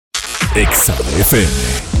Exa FM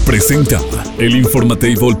presenta el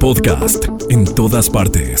Informatable Podcast. En todas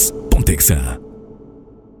partes, ponte Exa.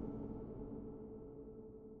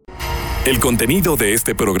 El contenido de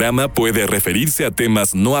este programa puede referirse a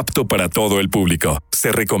temas no apto para todo el público.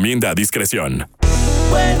 Se recomienda a discreción.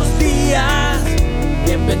 Buenos días,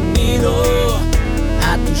 bienvenido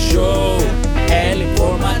a tu show, el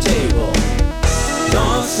Informatable.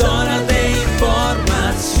 2 horas de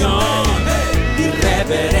información,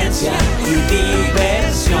 irreverencia y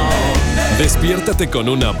diversión. Despiértate con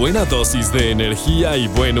una buena dosis de energía y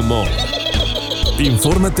buen humor.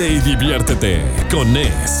 Infórmate y diviértete con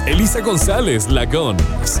Elisa González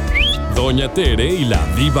Lagons, Doña Tere y la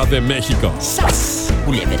Diva de México. ¡Sas!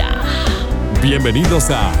 Culebra. Bienvenidos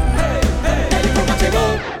a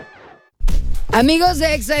Amigos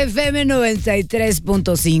de Exa FM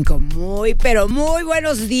 93.5, muy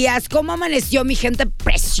buenos días. ¿Cómo amaneció mi gente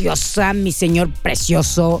preciosa, mi señor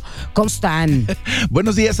precioso? ¿Cómo están?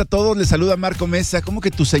 Buenos días a todos, les saluda Marco Mesa. ¿Cómo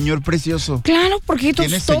que tu señor precioso? Claro, porque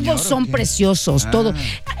todos son preciosos, todos.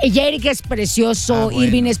 Yerik es precioso, bueno.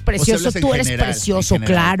 Irving es precioso, tú eres general, precioso,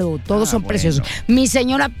 claro, todos son preciosos. Bueno. Mi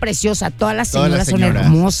señora preciosa, todas las señoras son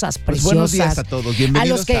hermosas, Pues preciosas. buenos días a todos,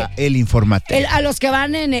 bienvenidos a El Informatable. A los que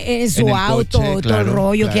van en su En el auto, coche, todo claro, el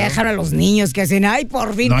rollo, claro. que dejan a los niños, que hacen, ay,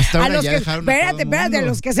 por fin. No, esta a hora los ya que, dejaron a todo el espérate, mundo.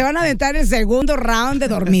 los que se van a aventar el segundo round de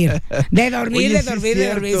dormir. De dormir.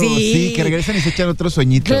 Sí, que regresan y se echan otro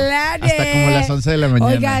sueñito. Claro. Hasta como las 11 de la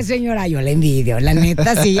mañana. Oiga, señora, yo la envidio, la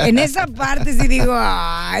neta, sí. En esa parte sí digo,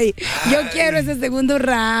 ay, yo quiero ese segundo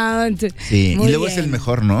round. Sí, Muy y luego bien. es el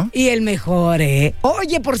mejor, ¿no? Y el mejor, ¿eh?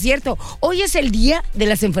 Oye, por cierto, hoy es el día de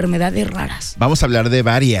las enfermedades raras. Vamos a hablar de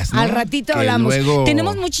varias, ¿no? Al ratito Que hablamos. luego...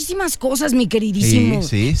 Tenemos muchísimas cosas, mi queridísimo.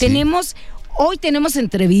 Sí. Hoy tenemos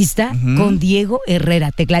entrevista con Diego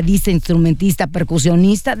Herrera, tecladista, instrumentista,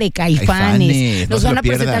 percusionista de Caifanes. No Nos se van lo a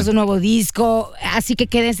presentar pierdan. su nuevo disco, así que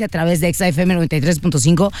quédense a través de Exa FM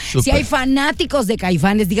 93.5. Súper. Si hay fanáticos de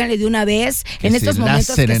Caifanes, díganle de una vez Que en se estos momentos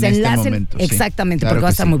enlacen que en se este enlacen. momento, sí. Exactamente, Claro porque va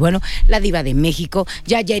a que estar sí. muy bueno. La Diva de México,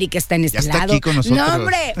 ya Yerik está en este Ya está lado. aquí con nosotros. No,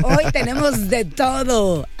 hombre, hoy tenemos de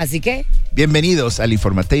todo. Así que Bienvenidos al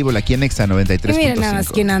Informatable aquí en Exa 93.5. mira nada más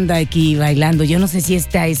quién anda aquí bailando. Yo no sé si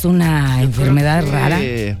esta es una enfermedad rara.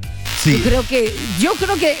 Sí. Yo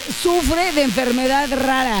creo que sufre de enfermedad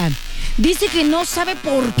rara. Dice que no sabe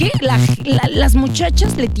por qué las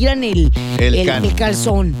muchachas le tiran el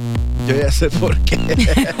calzón. Yo ya sé por qué.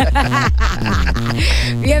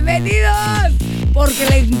 ¡Bienvenidos! Porque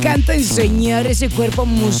le encanta enseñar ese cuerpo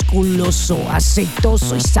musculoso,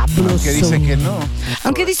 aceitoso y sabroso. Aunque dice que no.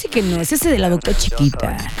 Aunque dice que no, es ese de la boca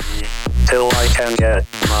chiquita. Till I can get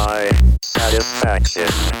my satisfaction.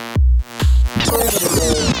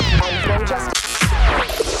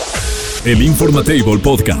 el Informatable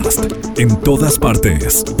Podcast. En todas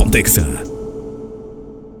partes, ponte Exa.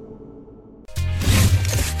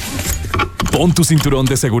 Pon tu cinturón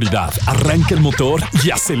de seguridad, arranca el motor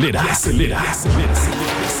y acelera.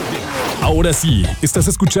 Ahora sí, estás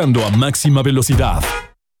escuchando a máxima velocidad.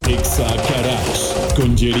 Exa Garage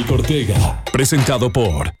con Yerik Ortega. Presentado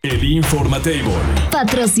por el Informatable.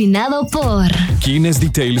 Patrocinado por Kines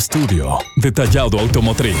Detail Studio. Detallado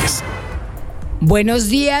automotriz. Buenos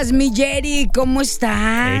días, mi Yerik, ¿cómo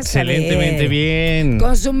estás? Excelentemente bien.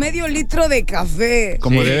 Con su medio litro de café.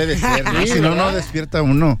 Como debe de ser, ¿no? Si no, no despierta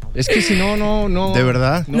uno. Es que si no. ¿De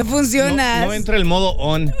verdad? No funciona. No entra el modo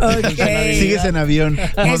on. Ok. Sigues en avión.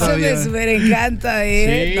 Eso me súper encanta,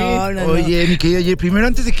 ¿eh? Sí. No. Oye, mi querido Yerik, primero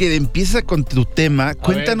antes de que empieces con tu tema,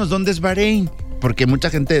 cuéntanos dónde es Bahrein. Porque mucha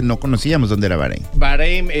gente no conocíamos dónde era Bahrein.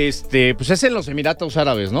 Bahrein, pues es en los Emiratos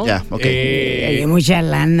Árabes, ¿no? Ya, ok. Hay mucha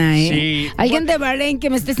lana, ¿eh? Sí. Alguien de Bahrein que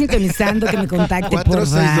me esté sintonizando, que me contacte, por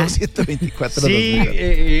favor. 462-124.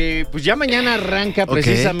 Sí, pues ya mañana arranca Ok.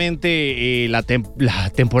 precisamente la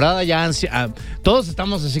temporada ya todos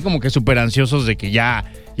estamos así como que súper ansiosos de que ya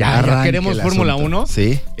Arranque queremos el Fórmula asunto. 1.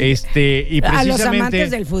 Sí. Y precisamente A los amantes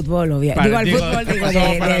del fútbol, obviamente. para los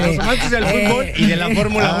amantes del fútbol y de la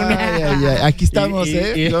Fórmula 1. Ay. Aquí estamos,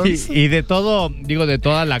 Y de todo, de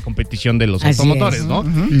toda la competición de los Así automotores, es. ¿no?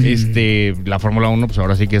 Ujú. La Fórmula 1, pues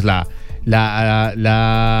ahora sí que es la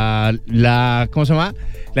 ¿cómo se llama?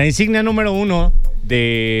 La insignia número 1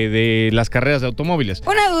 de las carreras de automóviles.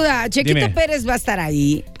 Una duda, Chequito Dime. Pérez va a estar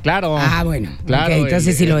ahí. Claro. Ah, bueno. Claro. Ok,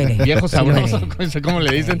 entonces sí lo eres. El viejo Sí lo sabroso, ¿cómo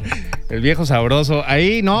le dicen? El viejo sabroso.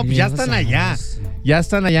 Ahí, no, pues ya Viejo están allá. sabroso. Ya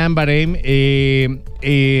están allá en Bahrein.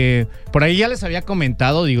 Por ahí ya les había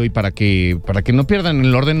comentado, y para que no pierdan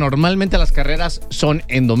el orden, normalmente las carreras son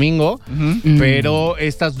en domingo, pero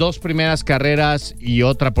estas 2 primeras carreras y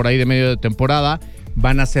otra por ahí de medio de temporada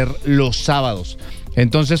van a ser los sábados.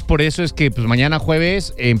 Entonces, por eso es que pues mañana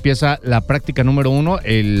jueves empieza la práctica número 1,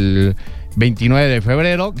 el 29 de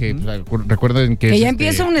febrero, que pues, recuerden que ya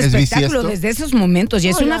empieza un espectáculo desde esos momentos,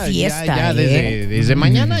 ya es una fiesta. Ya desde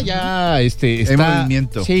mañana ya está. Hay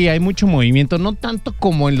movimiento. Sí, hay mucho movimiento, no tanto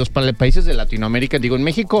como en los países de Latinoamérica. Digo, en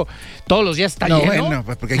México todos los días está lleno. Bueno,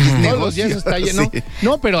 pues porque aquí es todos los días está lleno. Sí.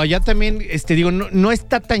 No, pero allá también, no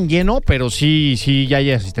está tan lleno, pero sí ya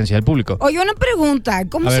hay asistencia del público. Oye, una pregunta,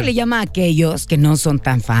 ¿cómo se le llama a aquellos que no son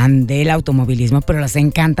tan fan del automovilismo, pero les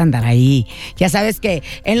encanta andar ahí? Ya sabes que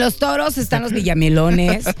en los toros están los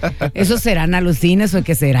villamelones. ¿Esos serán alucines o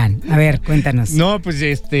qué serán? A ver, cuéntanos. No, pues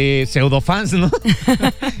pseudofans, ¿no?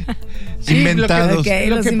 Sí, inventados.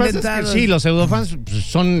 Lo que pasa es que sí, los pseudofans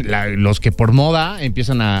son los que por moda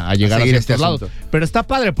empiezan a llegar a ciertos lados. Pero está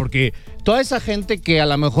padre porque toda esa gente que a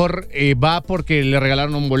lo mejor va porque le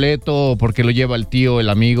regalaron un boleto, o porque lo lleva el tío, el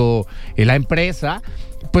amigo, la empresa,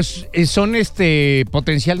 pues son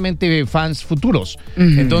potencialmente fans futuros.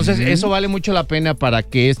 Entonces, eso vale mucho la pena para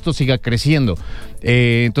que esto siga creciendo.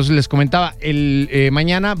 Entonces, les comentaba,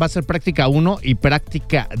 mañana va a ser práctica 1 y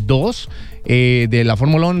práctica 2 de la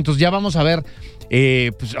Fórmula 1. Entonces, ya vamos a ver.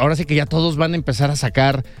 Pues ahora sí que ya todos van a empezar a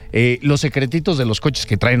sacar los secretitos de los coches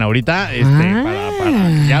que traen ahorita.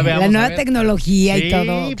 Para ya veamos. La nueva tecnología y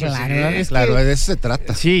todo. Pues, Claro, de eso se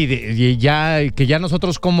trata. Sí, que ya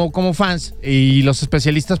nosotros como fans y los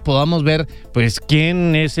especialistas podamos ver, pues,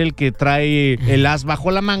 quién es el que trae el as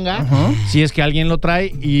bajo la manga, si es que alguien lo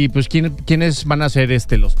trae, y pues quiénes van a ser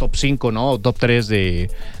los top 5, ¿no? O top 3 de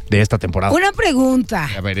esta temporada. Una pregunta.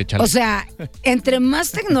 A ver, échale. O sea, entre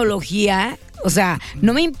más tecnología, o sea,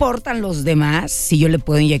 no me importan los demás, si yo le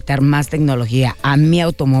puedo inyectar más tecnología a mi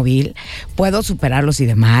automóvil, puedo superarlos y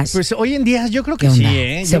demás. Pues hoy en día yo creo que ¿Qué sí, onda?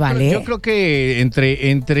 ¿eh? ¿Se vale? Yo creo que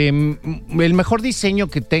entre el mejor diseño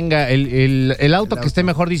que tenga, el auto que esté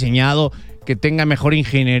mejor diseñado, que tenga mejor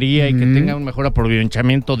ingeniería y que tenga un mejor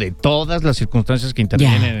aprovechamiento de todas las circunstancias que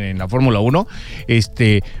intervienen en la Fórmula 1,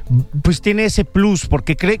 pues tiene ese plus,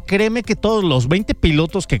 porque créeme que todos los 20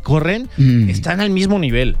 pilotos que corren están al mismo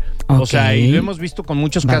nivel. Okay. O sea, y lo hemos visto con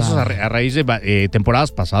muchos casos a raíz de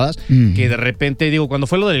temporadas pasadas, que de repente, digo, cuando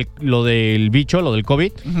fue lo del bicho, lo del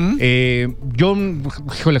COVID, yo,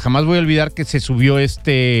 híjole, jamás voy a olvidar que se subió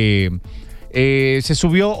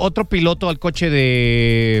otro piloto al coche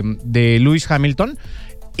de Lewis Hamilton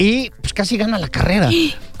y pues casi gana la carrera.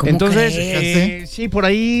 Entonces, sí, por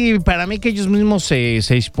ahí, para mí que ellos mismos se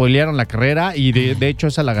spoilearon la carrera y de hecho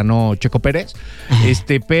esa la ganó Checo Pérez.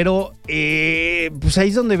 Pero pues ahí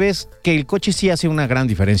es donde ves que el coche sí hace una gran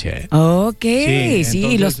diferencia. Ok, sí,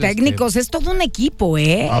 entonces, los técnicos, es todo un equipo,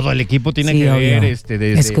 Todo el equipo tiene que ver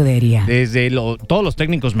escudería. Desde todos los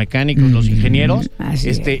técnicos mecánicos, los ingenieros,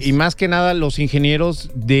 y más que nada los ingenieros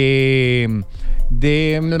ya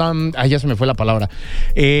se me fue la palabra.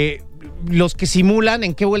 Los que simulan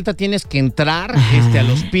en qué vuelta tienes que entrar a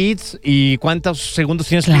los pits y cuántos segundos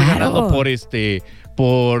tienes que ir ganando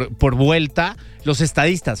por vuelta. Los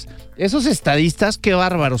estadistas. Esos estadistas, qué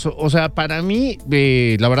bárbaros. O sea, para mí,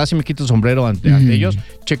 la verdad sí me quito el sombrero ante ellos.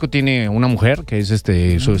 Checo tiene una mujer que es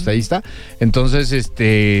su estadista. Entonces,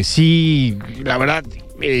 sí, la verdad,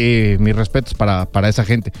 mis respetos para esa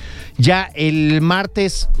gente. Ya el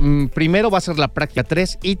martes primero va a ser la práctica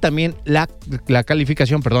 3 y también la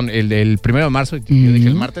calificación, perdón, el 1 de marzo, yo dije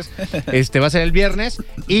el martes, va a ser el viernes,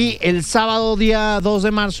 y el sábado día 2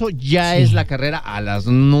 de marzo ya es la carrera a las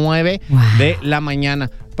 9 de la mañana.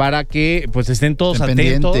 Para que pues estén todos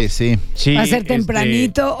atentos. Sí. Va a ser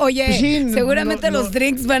tempranito. Oye, pues seguramente los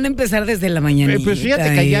drinks van a empezar desde la mañana. Pues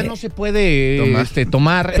fíjate que ya no se puede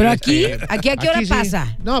tomar. Pero aquí ¿a qué hora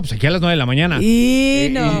pasa? No, pues aquí a las 9 de la mañana. Y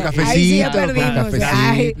no. Un cafecito. Ahí sí ya perdimos.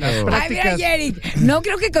 Ay, prácticas... mira, Yerik. No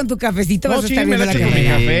creo que con tu cafecito vas a estar me viendo lo la echo con mi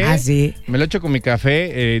carrera. café. Ah, sí. Me lo echo con mi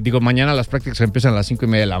café. Digo, mañana las prácticas empiezan a las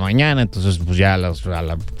 5:30 de la mañana. Entonces, pues ya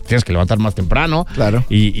tienes que levantar más temprano. Claro.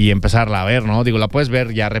 Y empezarla a ver, ¿no? Digo, la puedes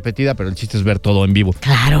ver ya repetida, pero el chiste es ver todo en vivo.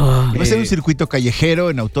 Claro. ¿Va a ser un circuito callejero,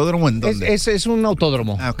 en autódromo, en dónde? Es un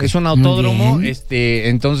autódromo. Ah, ok. Es un autódromo.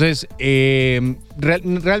 Entonces,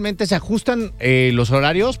 realmente se ajustan los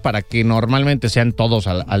horarios para que normalmente sean todos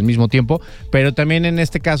al mismo tiempo, pero también en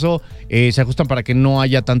este caso se ajustan para que no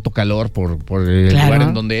haya tanto calor por el lugar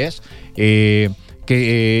en donde es.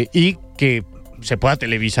 Y que se pueda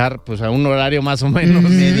televisar pues a un horario más o menos.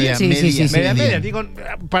 Media. Digo,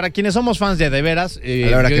 para quienes somos fans de veras, a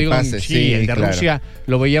la hora yo que digo, pase, sí, el de claro. Rusia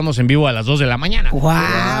lo veíamos en vivo a las 2 de la mañana. ¡Wow!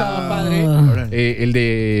 Padre. El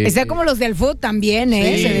de... Está como los del fútbol también,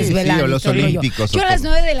 ¿eh? Sí, Se desvelan. sí, o los todo el rollo. olímpicos, Yo o a las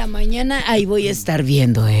todo. 9 de la mañana ahí voy a estar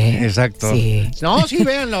viendo, ¿eh? Exacto. Sí. No, sí,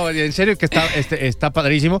 véanlo, en serio que está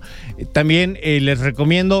padrísimo. También les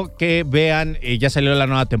recomiendo que vean, ya salió la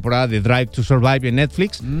nueva temporada de Drive to Survive en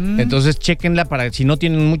Netflix, entonces chéquenla para si no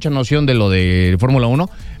tienen mucha noción de lo de Fórmula 1,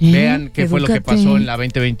 vean qué fue lo que edúcate. pasó en la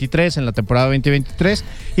 2023, en la temporada 2023,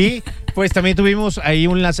 y pues también tuvimos ahí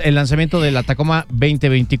el lanzamiento de la Tacoma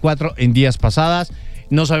 2024 en días pasadas.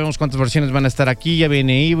 No sabemos cuántas versiones van a estar aquí, ya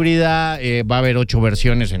viene híbrida, va a haber 8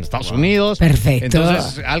 versiones en Estados Unidos. Perfecto.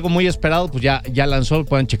 Entonces, algo muy esperado, pues ya lanzó,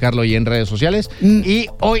 pueden checarlo ahí en redes sociales. Y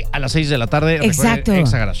hoy a las 6 de la tarde, Exacto. recuerden,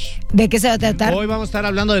 Exa Garage. ¿De qué se va a tratar? Hoy vamos a estar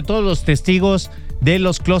hablando de todos los testigos de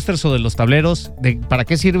los clústeres o de los tableros, de para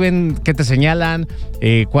qué sirven, qué te señalan,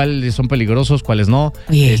 cuáles son peligrosos, cuáles no.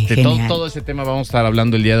 Oye, genial. Todo ese tema vamos a estar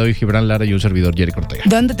hablando el día de hoy, Gibran Lara y un servidor, Yerik Ortega.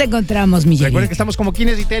 ¿Dónde te encontramos, mi Recuerden Yerik? que estamos como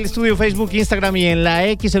Kines Detail Studio, Facebook, Instagram y en la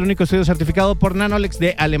X, el único estudio certificado por Nanolex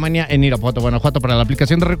de Alemania en Irapuato, Guanajuato, para la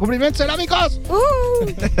aplicación de recubrimientos cerámicos.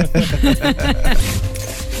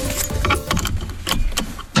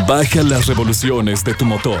 Baja las revoluciones de tu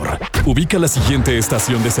motor. Ubica la siguiente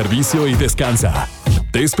estación de servicio y descansa.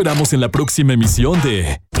 Te esperamos en la próxima emisión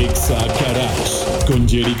de Exa Garage con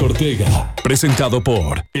Yerik Ortega. Presentado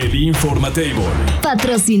por el Informatable.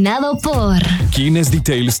 Patrocinado por Kines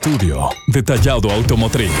Detail Studio. Detallado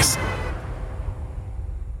automotriz.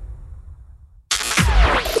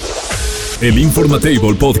 El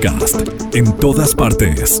Informatable Podcast. En todas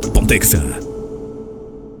partes. Pontexa.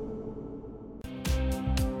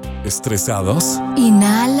 ¿Estresados?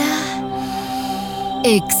 Inhala.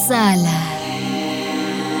 Exhala.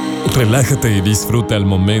 Relájate y disfruta el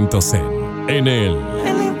momento Zen en el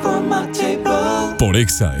por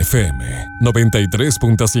Exa FM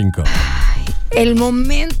 93.5. El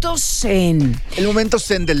momento Zen. El momento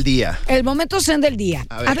zen del día. El momento Zen del día.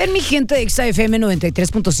 A ver, mi gente de Exa FM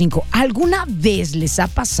 93.5, ¿alguna vez les ha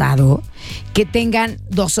pasado que tengan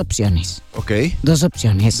dos opciones? Ok. Dos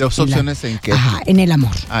opciones. ¿Dos opciones en qué? Ajá, en el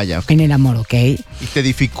amor. Ah, ya, ok. En el amor, ¿ok? Y te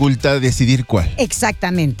dificulta decidir cuál.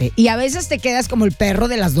 Exactamente. Y a veces te quedas como el perro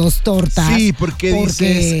de las dos tortas. Sí, porque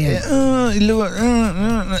dices... y luego...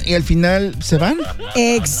 y al final se van,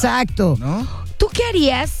 Exacto. ¿no? ¿Tú qué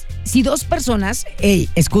harías si dos personas...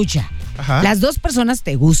 escucha. Ajá. Las dos personas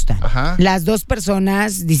te gustan. Ajá. Las dos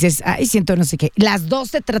personas dices, ay, siento no sé qué. Las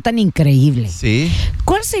dos te tratan increíble. Sí.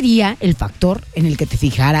 ¿Cuál sería el factor en el que te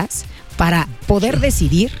fijaras para poder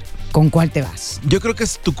decidir con cuál te vas? Yo creo que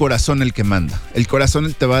es tu corazón el que manda. El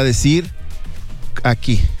corazón te va a decir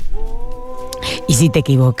aquí. ¿Y si te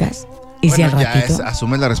equivocas? ¿Y si al ya ratito?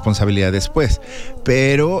 asumes la responsabilidad después.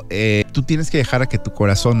 Pero tú tienes que dejar a que tu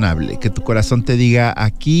corazón hable, que tu corazón te diga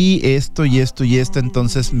aquí esto y esto y esto,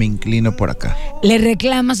 entonces me inclino por acá. Le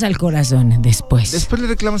reclamas al corazón después. Después le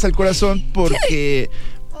reclamas al corazón porque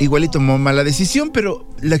igual y tomó mala decisión, pero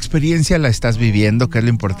la experiencia la estás viviendo, que es lo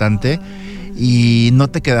importante, y no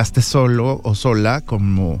te quedaste solo o sola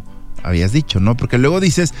como habías dicho, ¿no? Porque luego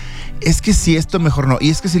dices, es que si esto mejor no, y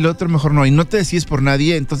es que si lo otro mejor no, y no te decides por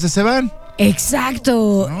nadie, entonces se van.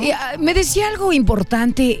 Exacto. ¿No? Y, me decía algo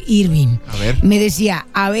importante Irving. A ver. Me decía,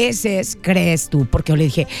 a veces crees tú, porque yo le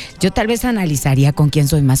dije, yo tal vez analizaría con quién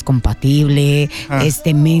soy más compatible,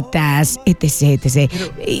 metas, etc, etc.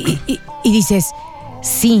 Y dices,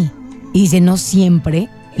 sí. Y dice, no siempre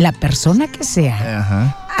la persona que sea,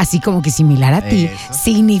 Ajá. así como que similar a ti, Eso.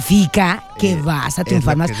 significa que vas a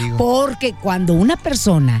triunfar es lo más. que digo. Porque cuando una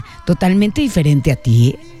persona totalmente diferente a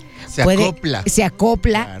ti se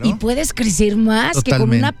acopla Claro. y puedes crecer más que con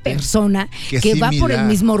una Totalmente. persona Que que va por el similar.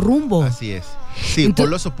 mismo rumbo. Así es. Sí, Entonces- por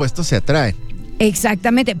los opuestos se atraen.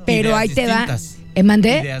 Exactamente, pero Ideas ahí distintas. te va.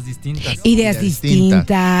 ¿Mandé? Ideas distintas. Ideas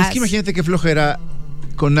distintas. Es que imagínate qué flojera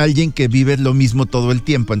con alguien que vive lo mismo todo el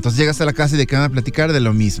tiempo. Entonces llegas a la casa y de qué van a platicar de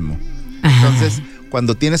lo mismo. Ajá. Entonces,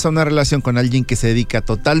 cuando tienes una relación con alguien que se dedica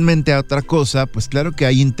totalmente a otra cosa, pues claro que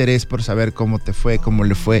hay interés por saber cómo te fue, cómo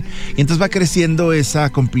le fue. Y entonces va creciendo esa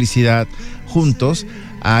complicidad juntos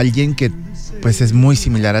a alguien que pues es muy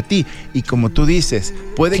similar a ti. Y como tú dices,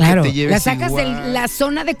 puede Claro, que te lleves la sacas igual. de la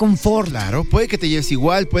zona de confort. Claro, puede que te lleves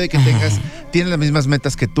igual, puede que tienes las mismas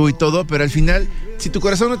metas que tú y todo, pero al final, si tu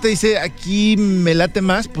corazón no te dice aquí me late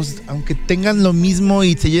más, pues aunque tengan lo mismo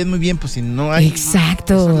y se lleven muy bien, pues si no hay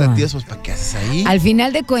Exacto. esos latidos, pues ¿para qué haces ahí? Al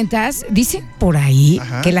final de cuentas, dicen por ahí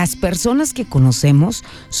Ajá. que las personas que conocemos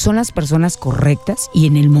son las personas correctas y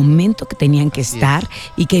en el momento que tenían que Así estar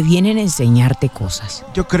y que vienen a enseñarte cosas.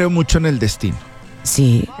 Yo creo mucho en el destino.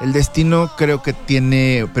 Sí. El destino creo que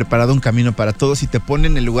tiene preparado un camino para todos y te pone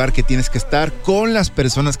en el lugar que tienes que estar, con las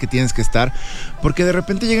personas que tienes que estar, porque de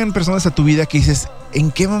repente llegan personas a tu vida que dices,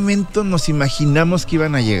 ¿en qué momento nos imaginamos que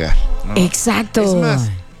iban a llegar? ¿No? Exacto. Es más,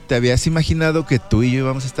 ¿te habías imaginado que tú y yo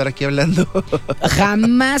íbamos a estar aquí hablando?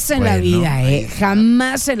 Jamás en la vida,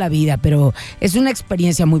 jamás en la vida, pero es una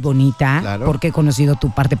experiencia muy bonita, Claro. porque he conocido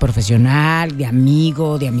tu parte profesional, de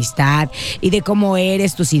amigo, de amistad y de cómo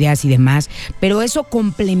eres, tus ideas y demás, pero eso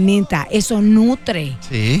complementa, eso nutre,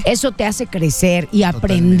 Sí. eso te hace crecer y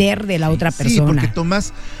aprender de la otra Sí, persona. porque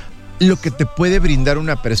tomas lo que te puede brindar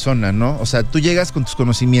una persona, ¿no? O sea, tú llegas con tus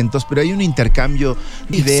conocimientos, pero hay un intercambio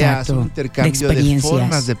de ideas, Exacto, un intercambio de de experiencias.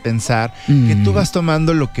 formas de pensar, que tú vas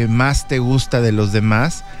tomando lo que más te gusta de los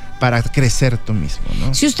demás para crecer tú mismo,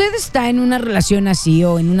 ¿no? Si usted está en una relación así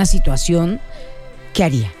o en una situación, ¿qué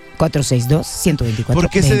haría? 462-124. ¿Por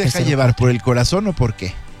qué se deja llevar? ¿Por el corazón o por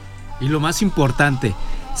qué? Y lo más importante,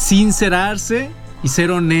 sincerarse y ser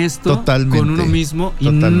honesto Totalmente. con uno mismo y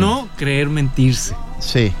Totalmente. no creer mentirse.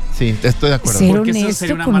 Sí, estoy de acuerdo. Ser Porque eso honesto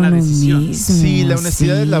sería una con mala uno decisión. mismo. Sí, la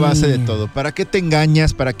honestidad es la base de sí. todo. ¿Para qué te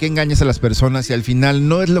engañas? ¿Para qué engañas a las personas si al final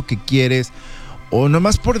no es lo que quieres? O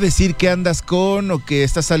nomás por decir que andas con o que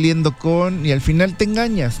estás saliendo con y al final te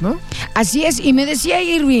engañas, ¿no? Así es, y me decía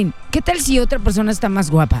Irving, ¿qué tal si otra persona está más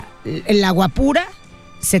guapa? La guapura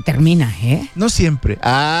se termina, ¿eh? No siempre.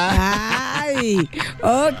 Ay,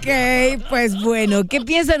 ok, pues bueno, ¿qué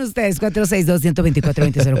piensan ustedes?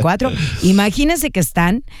 462-124-2004. Imagínense que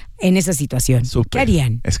están en esa situación. Súper. ¿Qué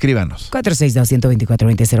harían? Escríbanos.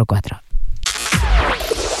 462-124-2004.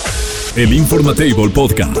 El Informatable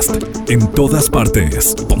Podcast. En todas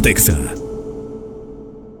partes. Pontexa. En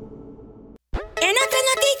otras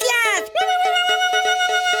noticias.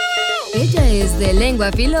 Ella es de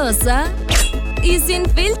lengua filosa y sin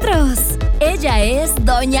filtros. Ella es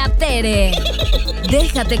Doña Tere.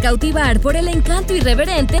 Déjate cautivar por el encanto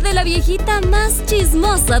irreverente de la viejita más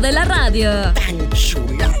chismosa de la radio. Tan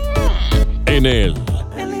chula. En el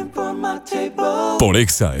por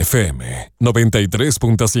Exa FM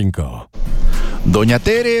 93.5. Doña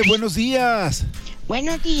Tere, buenos días.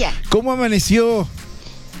 Buenos días. ¿Cómo amaneció?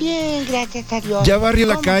 Bien, gracias a Dios. ¿Ya barrió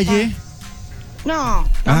la ¿Cómo calle? está? No,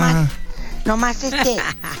 nomás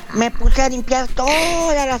me puse a limpiar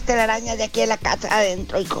todas las telarañas de aquí de la casa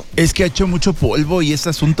adentro, hijo. Es que ha hecho mucho polvo y ese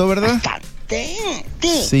asunto, ¿verdad? Bastante.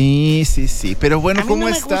 Sí. Sí. Pero bueno, A mí ¿cómo no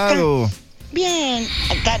ha me estado? Bien.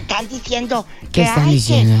 Están diciendo ¿Qué que están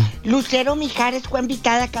diciendo? Lucero Mijares fue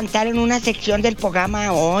invitada a cantar en una sección del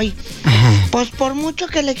programa hoy. Ajá. Pues por mucho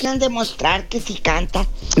que le quieran demostrar que sí canta.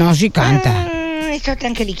 No, sí canta. Eso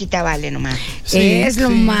tranquiliquita vale nomás. Es lo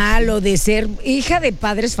malo de ser hija de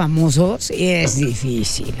padres famosos. Es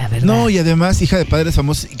difícil, la verdad. No, y además, hija de padres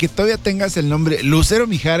famosos, y que todavía tengas el nombre Lucero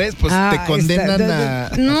Mijares, pues te condenan a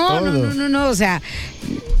todo. No, o sea,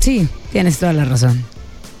 sí, tienes toda la razón.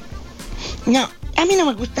 No, a mí no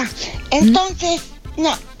me gusta. Entonces,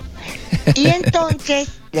 no. Y entonces,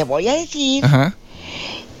 le voy a decir Ajá.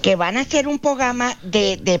 que van a hacer un programa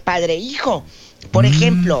de padre-hijo. Por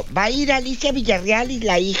ejemplo, va a ir Alicia Villarreal y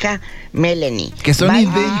la hija Melanie. Que son Va a ir-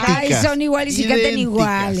 idénticas. Ay, son iguales y cantan Idénticas,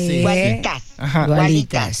 iguales. sí. Igualitas. Ajá.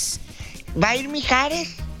 Igualitas. Va a ir Mijares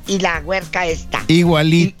y la huerca esta.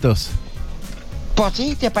 Igualitos. Pues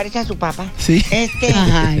sí, te parece a su papá. Sí.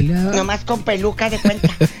 Ay, no. Nomás con peluca de cuenta.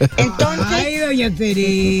 Entonces, Ay, doña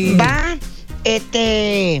Tere. va,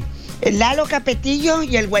 Lalo Capetillo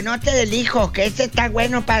y el buenote del hijo, que ese está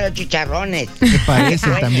bueno para los chicharrones. Te parece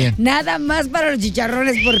también. Nada más para los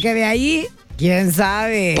chicharrones, porque de ahí, quién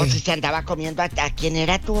sabe. Pues si se andaba comiendo a quién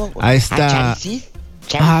era tú. A esta- ¿A Chelsea?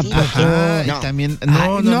 Ah, Chelsea, Ajá, no. y también.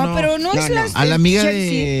 Ah, No. pero no, es No, la. no. A la amiga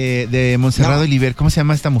Chelsea. de Montserrat No. Oliver, ¿cómo se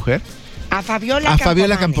llama esta mujer? A Fabiola A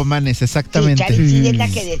Fabiola Campomanes, exactamente. Sí, Chelsea es la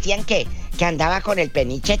que decían que andaba con el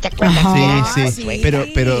peniche, ¿te acuerdas? Ajá. Sí. sí.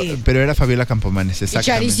 Pero era Fabiola Campomanes, Y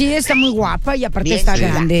exactamente. Charici está muy guapa y aparte Bien está chula.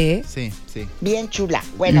 grande, ¿eh? Sí. Bien chula.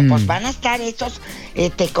 Bueno, pues van a estar esos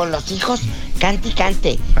con los hijos cante y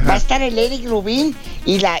cante. Ajá. Va a estar el Eric Rubín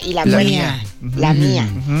y la La güera. mía. La mía.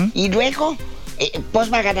 Ujú. Y luego,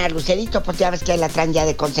 pues va a ganar Lucerito, pues ya ves que la traen ya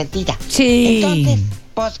de consentida. Sí. Entonces,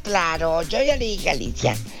 pues claro, yo ya le dije a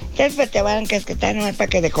Alicia, después te van que es que está no es para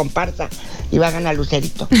que de comparsa y va a ganar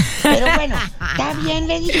Lucerito. Pero bueno, está bien,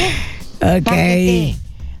 le dije. Ok.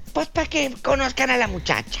 Pues para que conozcan a la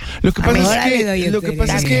muchacha. Lo que pasa, Órale, es, doña que, lo que Tere.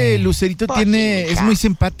 pasa es que Lucerito Pues, es hija. muy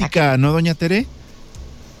simpática, ¿no, doña Tere?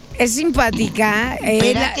 Es simpática.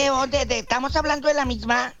 Espérate, estamos hablando de la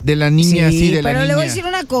misma. De la niña, sí, de la pero niña. le voy a decir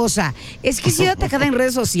una cosa. Es que ha sido atacada en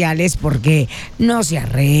redes sociales porque no se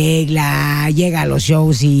arregla, llega a los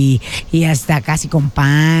shows y hasta casi con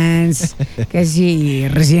pants, casi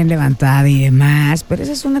recién levantada y demás. Pero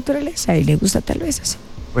esa es su naturaleza y le gusta tal vez así.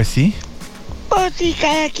 Pues sí. Pues sí,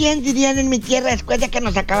 cada quien dirían en mi tierra después de que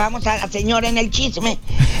nos acabamos a la señora en el chisme.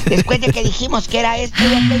 Después de que dijimos que era esto y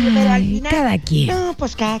aquello, pero al final. Cada quien. No,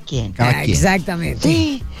 pues cada quien. Cada quien. Exactamente.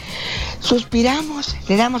 Sí. Suspiramos,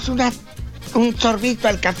 le damos un sorbito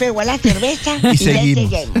al café o a la cerveza Y le seguimos.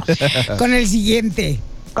 Con el siguiente.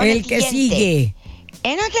 Con el el que siguiente. sigue.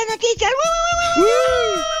 En otras noticias.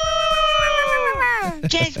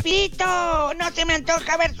 Chespirito, no se me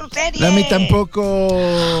antoja ver su serie. A mí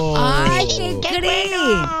tampoco. Ay, ¿qué ¡Qué cree?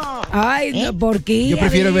 bueno! Ay, no, ¿por qué? Yo A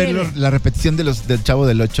prefiero ver ver. la repetición del Chavo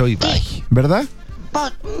del 8 y bye. ¿Verdad?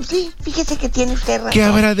 Pues, sí, fíjese que tiene usted razón. ¿Qué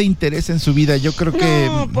habrá de interés en su vida? Yo creo que...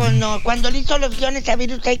 No, pues no. Cuando le hizo los guiones a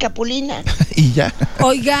Viruta y Capulina. Y ya.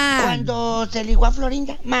 Oiga. Cuando se ligó a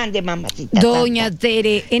Florinda. Mande, mamacita. Doña santa.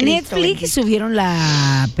 Tere, en Cristo Netflix bendito. subieron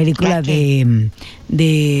la película ¿La qué?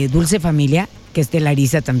 de Dulce Familia, que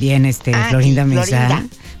estelariza también Florinda sí, Mesa. Florinda.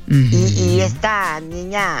 Ujú. Y esta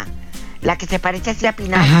niña, la que se parece así a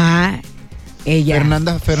Pinar. Ajá. Ella.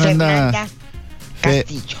 Fernanda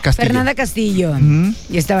Castillo. Fernanda Castillo. Ujú.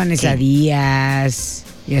 Y está Vanessa Sí. Díaz.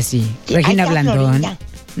 Y así. Sí, Regina ahí está Blandón. Florinda.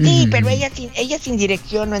 Sí, Ujú. pero ella sin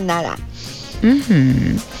dirección no es nada.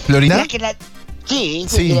 Ujú. ¿Florinda? Sí, sin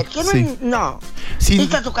Sí, dirección sí. no. Sin-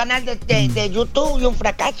 Hizo su canal de YouTube y un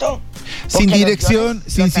fracaso. Sin Porque dirección,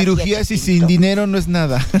 los sin hacía cirugías y Chespirito. sin dinero no es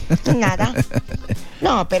nada. Nada.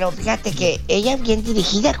 No, pero fíjate que ella bien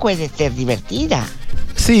dirigida puede ser divertida.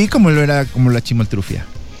 Sí, como lo era como la Chimoltrufia.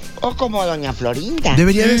 O como Doña Florinda.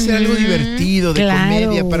 Debería de ser algo divertido, de claro.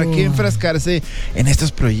 comedia. ¿Para qué enfrascarse en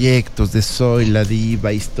estos proyectos de soy la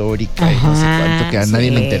diva histórica y no sé Ajá, cuánto que a nadie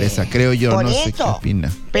sí. le interesa? Creo yo, Por no sé qué eso.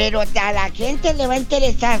 opina. Pero a la gente le va a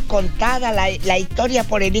interesar contada la historia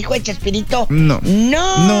por el hijo de Chespirito. No.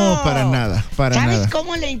 No. No, para nada, para ¿Sabes nada.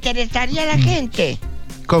 cómo le interesaría a la gente?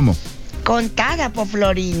 ¿Cómo? Contada por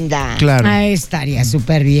Florinda. Claro. Ahí estaría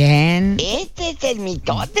súper bien. Este es el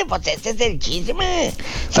mitote, pues este es el chisme.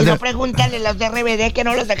 Si A no, ver. pregúntale a los de RBD que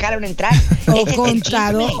no los dejaron entrar. O Ese es el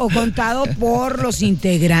contado, chisme. o contado por los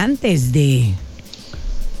integrantes de.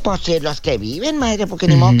 Pues los que viven, madre, porque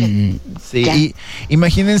ni modo que... Sí, Ya. y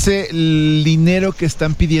imagínense el dinero que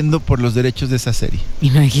están pidiendo por los derechos de esa serie.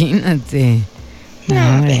 Imagínate. No,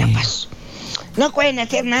 Hombre. pero pues... No pueden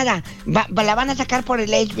hacer nada. La van a sacar por el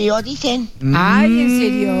HBO, dicen. Ay, ¿en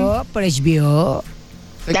serio? ¿Por HBO?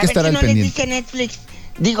 Hay A que ver estar si al no les pendiente. dice Netflix.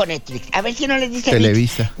 Digo Netflix. A ver si no les dice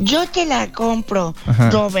Televisa. ViX. Yo te la compro, Ajá.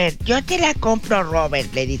 Robert. Yo te la compro,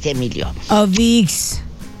 Robert, le dice Emilio. O ViX.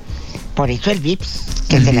 Por eso el Vips,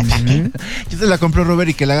 que se la saque. Yo te la compro, Robert,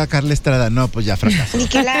 y que la haga Carla Estrada. No, pues ya fracasó. Ni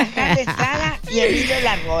que la haga de Estrada y Emilio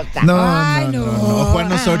La Rosa. No, Ay, no. O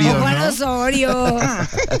Juan Osorio, O Juan ¿no? Osorio.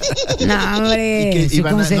 No, hombre. Y que su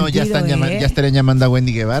iban no, ya están consentido, ya estarían llamando a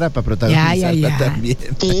Wendy Guevara para protagonizarla Ya. también.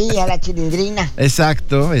 Sí, a la chilindrina.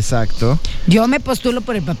 Exacto. Yo me postulo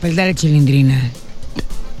por el papel de la Chilindrina.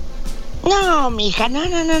 No, mija, no.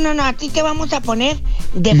 A ti te vamos a poner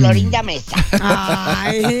de Florinda Mesa.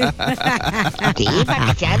 Ay. Sí,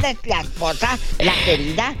 para que seas la esposa, la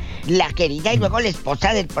querida y luego la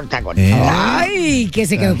esposa del protagonista. Ay, que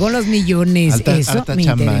se quedó con los millones. Alta, Eso alta me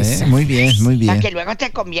chamba, interesa. Muy bien. Para que luego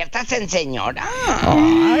te conviertas en señora.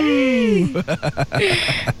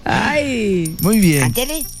 Ay. Muy bien.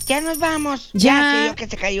 Ándele, ya nos vamos. Ya. Se oyó que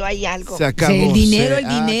se cayó ahí algo. Se acabó. El dinero, se el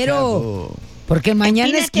dinero. acabó. Porque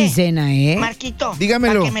mañana es Empínate, quincena, ¿eh? Marquito.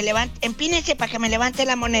 Dígamelo. Para que me levante, empínese para que me levante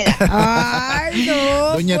la moneda. Ay,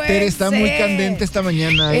 no. Doña puede Tere está muy ser. candente esta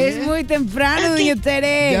mañana. Es muy temprano, Doña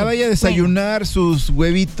Tere. Ya vaya a desayunar sus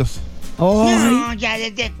huevitos. Ay, No, ya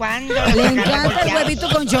desde cuándo. ¿le encanta el huevito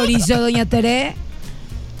con chorizo, Doña Tere?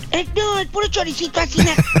 No, el puro choricito así,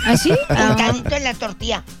 ¿Así? untadito en la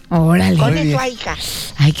tortilla. Órale. Con bien. eso, hija.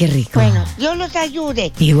 Ay, qué rico. Bueno, Dios los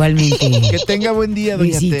ayude. Igualmente. Que tenga buen día,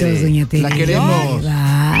 Doña Besitos, Tere. Doña Tere. La queremos.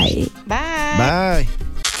 Bye. Bye. Bye.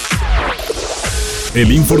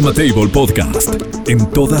 El Informatable Podcast. En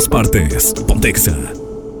todas partes. Pontexa.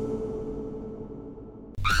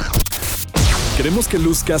 Queremos que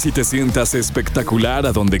luzcas y te sientas espectacular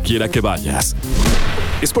a donde quiera que vayas.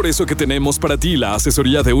 Es por eso que tenemos para ti la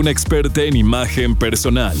asesoría de una experta en imagen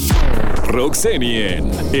personal. Roxx Zenni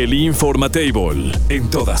en El Informatable. En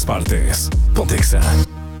todas partes. Pontexa.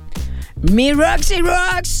 Mi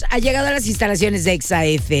Roxx ha llegado a las instalaciones de Exa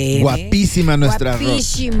FM. Guapísima nuestra Roxx.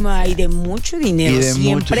 Guapísima y de mucho dinero. Y de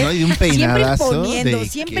siempre, mucho, ¿no? Y de un peinazo.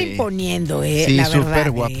 Siempre imponiendo, Sí, la verdad.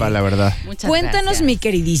 súper guapa, la verdad. Muchas Cuéntanos, gracias. mi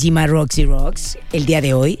queridísima Roxx, el día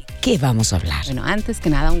de hoy, ¿qué vamos a hablar? Bueno, antes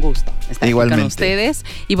que nada, un gusto estar aquí Igualmente. con ustedes.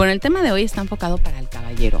 Y bueno, el tema de hoy está enfocado para el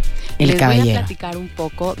caballero. El Les caballero. voy a platicar un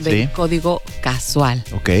poco del Sí. código casual.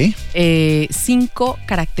 Ok. 5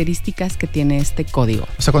 características que tiene este código.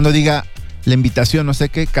 O sea, cuando diga la invitación, no sé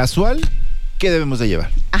qué, casual, ¿qué debemos de llevar?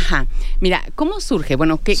 Ajá. Mira, ¿cómo surge?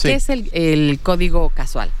 Bueno, ¿qué es el código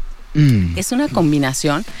casual? Es una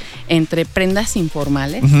combinación entre prendas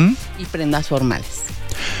informales Ujú. y prendas formales.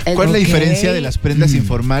 ¿Cuál es la Ok. diferencia de las prendas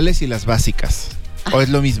informales y las básicas? ¿O es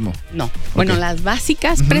lo mismo? No. Bueno, Ok. las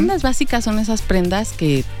básicas, Ujú. prendas básicas son esas prendas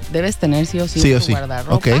que debes tener sí o sí, Sí en o tu sí.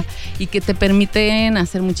 guardarropa Ok. y que te permiten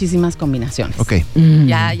hacer muchísimas combinaciones. Ok.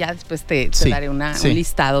 Ya después te Sí, daré un sí.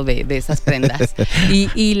 listado de esas prendas.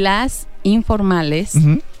 y las informales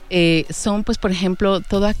Ujú. son, pues, por ejemplo,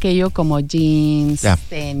 todo aquello como jeans, Ya.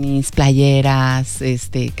 tenis, playeras,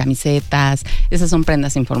 camisetas. Esas son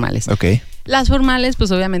prendas informales. Ok. Las formales, pues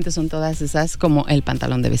obviamente son todas esas como el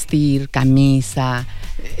pantalón de vestir, camisa,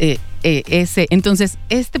 ese. Entonces,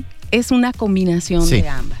 este es una combinación Sí, de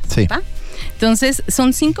ambas. sí. ¿va? Entonces,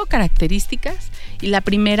 son 5 características y la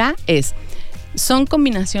primera son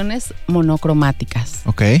combinaciones monocromáticas.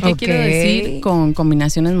 Ok. ¿Qué Ok. quiero decir con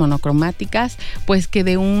combinaciones monocromáticas? Pues que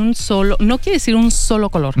de un solo, no quiere decir un solo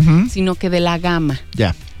color, Ujú. sino que de la gama.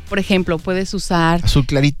 Ya. Por ejemplo, puedes usar Azul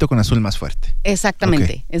clarito con azul más fuerte.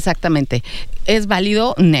 exactamente. Es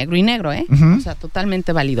válido negro y negro, ¿eh? Ujú. O sea,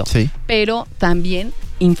 totalmente válido. Sí. Pero también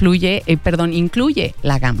incluye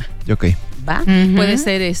la gama. Ok. ¿Va? Ujú. Puede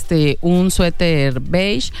ser un suéter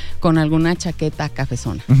beige con alguna chaqueta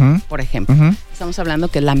cafezona, Ujú. por ejemplo. Ujú. Estamos hablando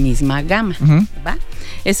que es la misma gama, Ujú. ¿va?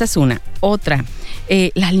 Esa es una. Otra,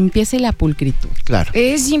 la limpieza y la pulcritud. Claro.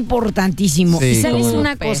 Es importantísimo. Sí, y sabes cómo no.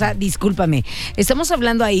 una cosa, discúlpame, estamos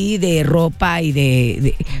hablando ahí de ropa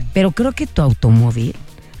y pero creo que tu automóvil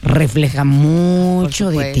refleja mucho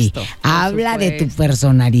Por de ti. supuesto, por Habla de tu supuesto.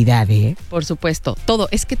 personalidad, ¿eh? Por supuesto, todo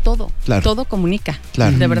Claro. todo comunica.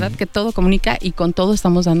 Claro. De verdad que todo comunica y con todo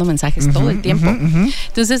estamos dando mensajes todo el tiempo. Ujú, ujú.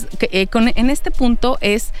 Entonces, en este punto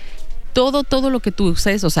es todo lo que tú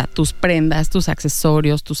uses, o sea, tus prendas, tus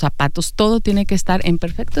accesorios, tus zapatos, todo tiene que estar en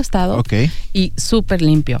perfecto estado Ok. y súper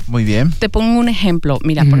limpio. Muy bien. Te pongo un ejemplo.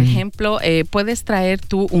 Mira, por ejemplo, puedes traer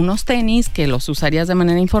tú unos tenis que los usarías de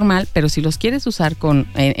manera informal, pero si los quieres usar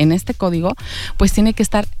en este código, pues tiene que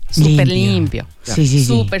estar súper limpio. Sí.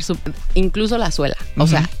 Súper, incluso la suela. O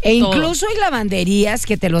sea, E todo. incluso hay lavanderías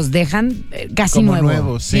que te los dejan casi Como nuevo.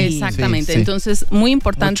 nuevos, sí. Exactamente. sí. Entonces, muy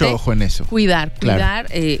importante. Mucho ojo en eso. Cuidar Claro.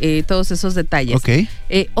 todos esos detalles. Ok.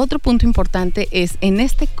 Otro punto importante es, en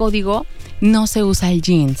este código no se usa el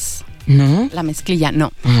jeans, ¿No? la mezclilla,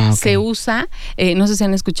 no. Ah, ok. Se usa, no sé si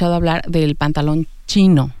han escuchado hablar del pantalón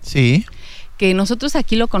chino, Sí. que nosotros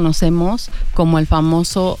aquí lo conocemos como el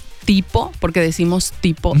famoso tipo, porque decimos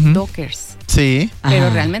tipo Ujú. Dockers, Sí. pero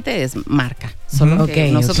Ajá. realmente es marca, solo Ujú. que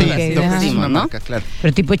Ok, nosotros ok. así Sí, lo ajá. Es decimos, una ¿no? marca, claro.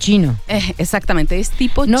 Pero tipo chino. Exactamente, es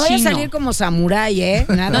tipo No chino. vaya a salir como samurái, ¿eh?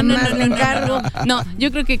 Nada más le encargo. No,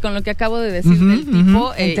 yo creo que con lo que acabo de decir Ujú, del tipo, ujú.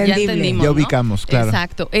 ya Entendible. entendimos, Ya ¿no? ubicamos, claro.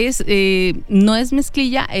 Exacto. No es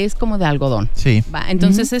mezclilla, es como de algodón. Sí. ¿Va?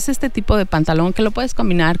 Entonces es este tipo de pantalón que lo puedes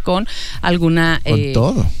combinar con alguna Con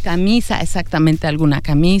todo. camisa, exactamente, alguna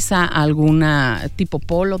camisa, alguna tipo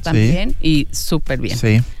polo también y súper bien.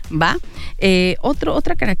 Sí. ¿Va?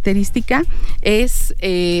 Otra característica es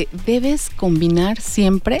debes combinar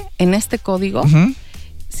siempre en este código. Ujú,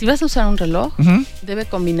 Si vas a usar un reloj, ujú. debe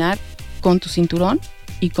combinar con tu cinturón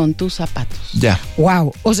y con tus zapatos. Ya.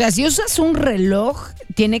 Wow. O sea, si usas un reloj,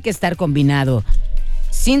 tiene que estar combinado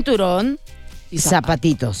cinturón y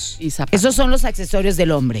zapatitos. Y zapatos. Esos son los accesorios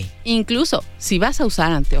del hombre. Incluso si vas a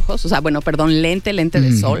usar anteojos, o sea, lente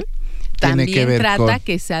de sol, Tiene que también ver trata con-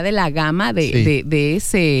 que sea de la gama de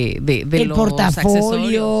El los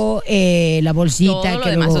portafolio, accesorios. la bolsita. Todo lo que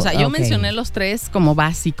demás. luego- O sea, yo ok. mencioné los 3 como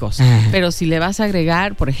básicos, Ajá. pero si le vas a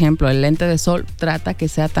agregar, por ejemplo, el lente de sol, trata que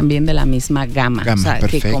sea también de la misma gama. Gama, o sea,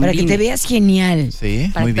 perfecto. que Para que combine, te veas genial. Sí.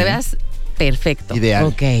 para Muy que te bien. veas perfecto. Ideal.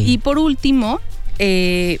 Ok. Y por último,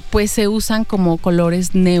 pues se usan como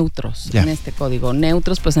colores neutros Ya. en este código.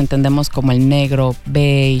 Neutros, pues entendemos como el negro,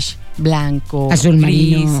 beige, blanco, azul gris.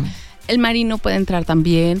 marino. El marino puede entrar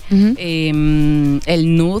también, Ujú.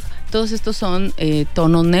 el nude. Todos estos son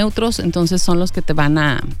tonos neutros, entonces son los que te van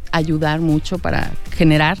a ayudar mucho para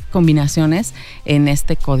generar combinaciones en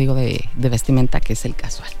este código de vestimenta que es el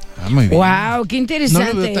casual. Muy bien. Wow, qué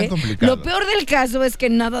interesante. No lo veo tan complicado. Lo peor del caso es que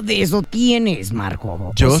nada de eso tienes,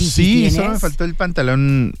 Marco. Yo Pues sí, ¿tienes? solo me faltó el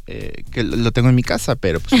pantalón que lo tengo en mi casa,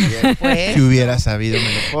 pero pues, si hubiera sabido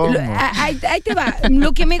me lo pongo. Ahí te va.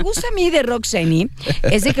 Lo que me gusta a mí de Roxx Zenni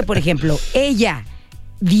es de que, por ejemplo, ella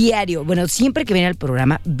diario, bueno, siempre que viene al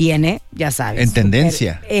programa, viene, ya sabes. En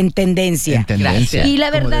tendencia. En tendencia. En tendencia. Y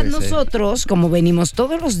la verdad, Como debe ser. nosotros, como venimos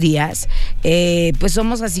todos los días, pues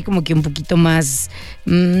somos así como que un poquito más,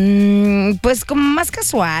 pues como más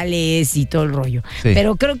casuales y todo el rollo. Sí.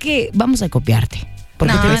 Pero creo que vamos a copiarte.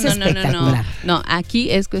 Porque te ves espectacular. No, aquí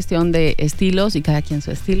es cuestión de estilos y cada quien su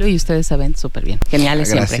estilo y ustedes saben súper bien. Geniales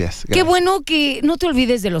siempre. Gracias. Qué bueno que no te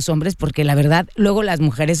olvides de los hombres, porque la verdad, luego las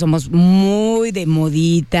mujeres somos muy de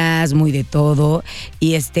moditas, muy de todo.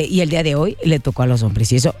 Y el día de hoy le tocó a los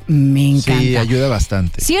hombres y eso me encanta. Sí, ayuda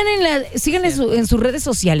bastante. Sigan en sus redes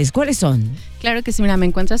sociales. ¿Cuáles son? Claro que sí, mira, me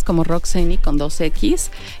encuentras como Roxx Zenni con 2X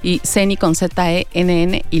y Zenni con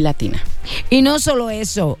ZENN y latina. Y no solo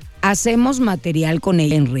eso. Hacemos material con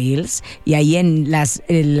ella en Reels y ahí en las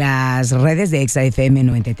redes de Exa FM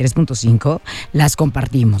 93.5 las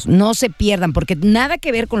compartimos. No se pierdan, porque nada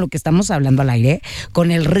que ver con lo que estamos hablando al aire,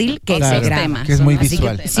 con el Reel que Claro, se graba. que es muy Así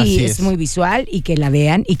visual. que, sí, Así es muy visual y que la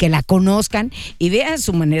vean y que la conozcan y vean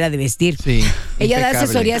su manera de vestir. Sí. Ella da impecable.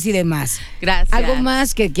 asesorías y demás. Gracias. ¿Algo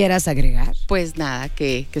más que quieras agregar? Pues nada,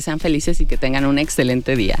 que sean felices y que tengan un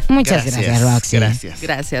excelente día. Muchas gracias, Roxy. Gracias.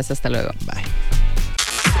 Gracias, hasta luego. Bye.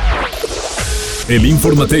 El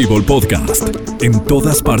Informatable Podcast. En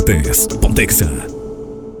todas partes. Pontexa.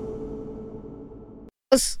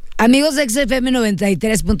 Amigos de XFM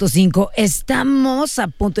 93.5, estamos a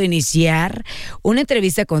punto de iniciar una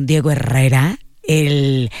entrevista con Diego Herrera,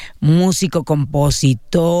 el músico,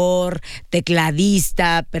 compositor,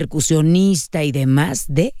 tecladista, percusionista y demás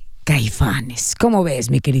de Caifanes. ¿Cómo ves,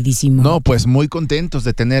 mi queridísimo? No, pues muy contentos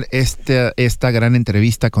de tener esta gran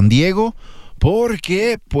entrevista con Diego,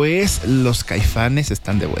 porque pues los Caifanes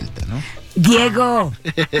están de vuelta, ¿no? Diego,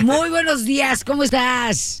 muy buenos días, ¿cómo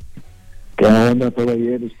estás? ¿Qué onda? ¿Todo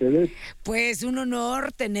bien? ¿Ustedes? Pues un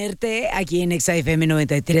honor tenerte aquí en XFM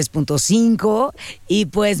 93.5 y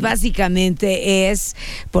pues básicamente es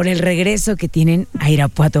por el regreso que tienen a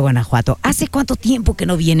Irapuato, Guanajuato. ¿Hace cuánto tiempo que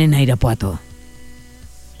no vienen a Irapuato?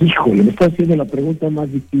 Híjole, me está haciendo la pregunta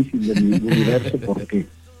más difícil de mi universo porque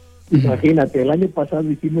imagínate, el año pasado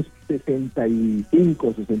hicimos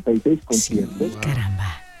 65, 66 conciertos. Sí,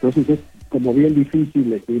 caramba. Entonces es como bien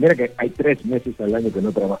difícil. Mira que hay 3 meses al año que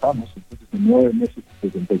no trabajamos, entonces en 9 meses,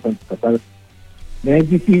 60 y tantos pasados. Es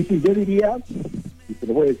difícil, yo diría, y te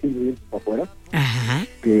lo voy a decir bien para afuera, Ajá.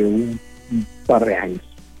 que un par de años.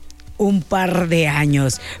 Un par de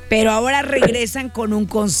años, pero ahora regresan con un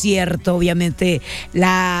concierto, obviamente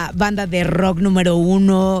la banda de rock número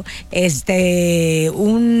 1,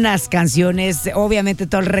 unas canciones, obviamente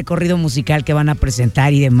todo el recorrido musical que van a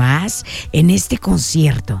presentar y demás en este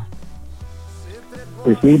concierto.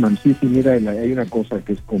 Pues sí, man, sí, mira, hay una cosa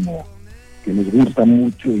que es como que nos gusta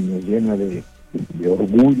mucho y nos llena de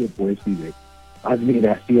orgullo, pues, y de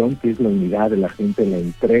admiración, que es la unidad de la gente, la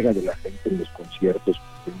entrega de la gente en los conciertos.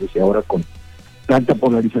 Y ahora con tanta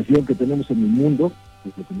polarización que tenemos en el mundo,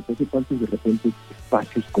 pues lo que nos hace falta es de repente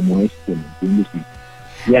espacios como este, ¿me entiendes?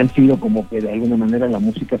 Y han sido como que de alguna manera la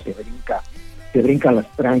música se brinca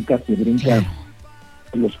las trancas, se brinca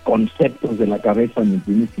los conceptos de la cabeza, ¿me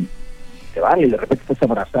entiendes? Y te vale, y de repente estás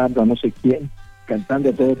abrazando a no sé quién, cantando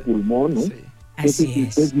a todo pulmón, ¿no? Sí. Así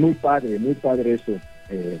es muy padre eso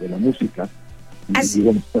de la música. Y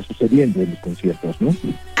bueno, está sucediendo en los conciertos, ¿no?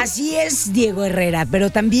 Así es, Diego Herrera, pero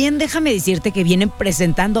también déjame decirte que vienen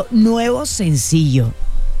presentando nuevo sencillo.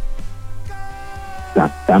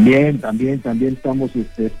 También estamos,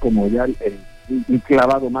 es como ya un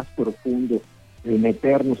clavado más profundo en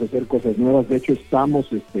meternos a hacer cosas nuevas. De hecho, estamos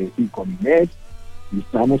con Inés y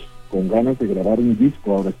estamos con ganas de grabar un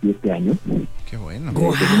disco ahora sí este año. Qué bueno.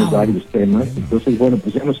 Tenemos varios temas. Entonces, bueno,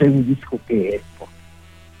 pues ya no sé un disco qué es,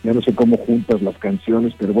 ya no sé cómo juntas las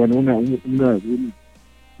canciones, pero bueno, unas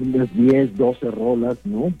 10, 12 rolas,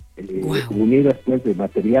 ¿no? Unidas pues de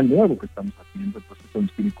material nuevo que estamos haciendo, entonces estamos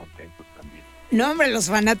muy contentos también. No, hombre, los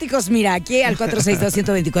fanáticos, mira, aquí al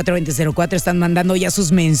 462-124-2004 están mandando ya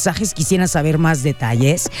sus mensajes, quisieran saber más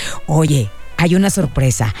detalles. Oye, hay una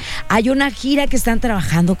sorpresa, hay una gira que están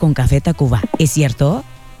trabajando con Café Tacuba, ¿es cierto?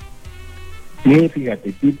 Sí,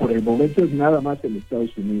 fíjate, sí, por el momento es nada más en Estados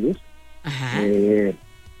Unidos. Ajá.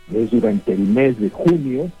 Es durante el mes de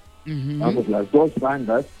junio. Uh-huh. Vamos, las 2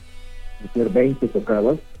 bandas, a hacer 20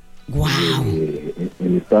 tocadas. ¡Wow!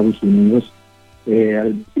 En Estados Unidos. Sí,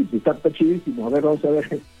 está chidísimo. A ver, vamos a ver.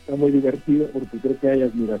 Está muy divertido porque creo que hay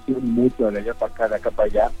admiración mutua de allá para acá, de acá para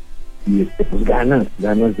allá. pues ganas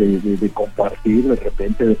de compartir, de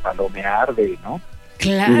repente de palomear, ¿no?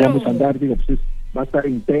 Claro. Y vamos a andar, pues va a estar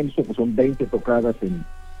intenso, pues son 20 tocadas en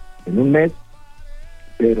un mes,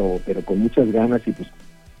 pero con muchas ganas y pues,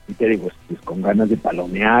 y te digo, pues con ganas de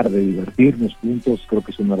palomear, de divertirnos juntos. Creo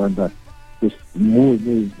que es una banda pues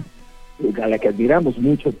muy a la que admiramos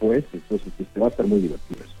mucho, pues, entonces va a estar muy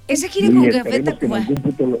divertido. Esa gira con Café que en Tacuba. algún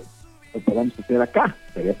punto lo podamos hacer acá,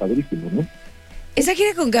 sería padrísimo, ¿no? Esa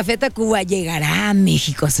gira con Café Tacuba llegará a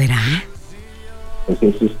México, ¿será? Pues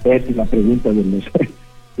eso es la pregunta de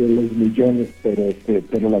los millones,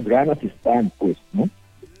 pero las ganas están, pues, ¿no?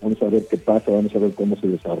 Vamos a ver qué pasa, vamos a ver cómo se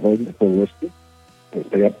desarrolla todo esto. Pues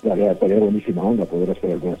estaría buenísima onda poder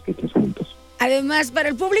hacer algunas fechas juntos. Además, para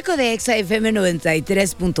el público de Exa FM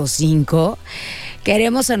 93.5,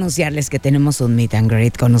 queremos anunciarles que tenemos un meet and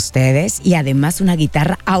greet con ustedes y además una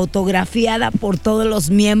guitarra autografiada por todos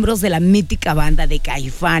los miembros de la mítica banda de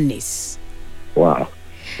Caifanes. ¡Wow!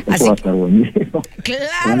 Eso va a estar buenísimo.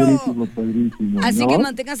 ¡Claro! Padrísimo, Así ¿no? que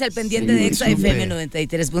manténganse al pendiente de Exa FM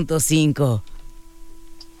 93.5.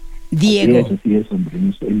 Diego. Sí, es, hombre.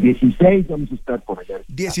 El 16 vamos a estar por allá.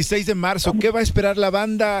 16 de marzo, ¿qué va a esperar la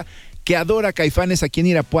banda que adora Caifanes aquí en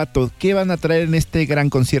Irapuato? ¿Qué van a traer en este gran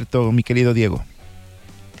concierto, mi querido Diego?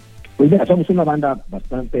 Pues mira, somos una banda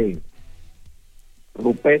bastante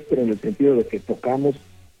rupestre en el sentido de que tocamos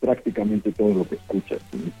prácticamente todo lo que escuchas,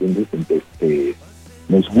 ¿me entiendes? Entonces,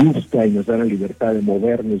 nos gusta y nos da la libertad de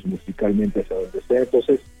movernos musicalmente hacia donde sea.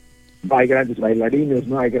 Entonces, hay grandes bailarines,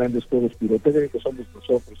 no hay grandes juegos pirotécnicos, somos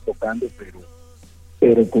nosotros tocando,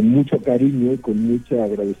 pero con mucho cariño y con mucho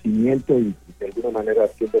agradecimiento y de alguna manera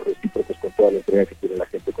siendo recíprocos con toda la entrega que tiene la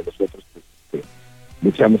gente con nosotros. Pues, le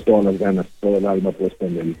echamos todas las ganas, toda el alma puesta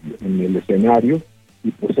en el escenario, y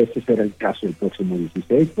pues este será el caso el próximo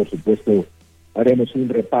 16. Por supuesto, haremos un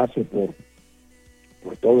repaso por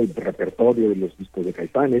todo el repertorio de los discos de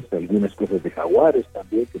Caifanes, algunas cosas de Jaguares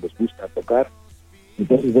también que nos gusta tocar.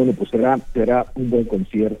 Entonces, bueno, pues será un buen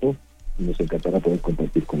concierto y nos encantará poder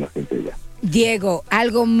compartir con la gente allá. Diego,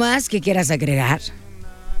 ¿algo más que quieras agregar?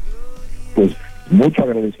 Pues mucho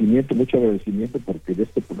agradecimiento porque de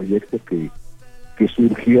este proyecto que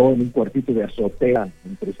surgió en un cuartito de azotea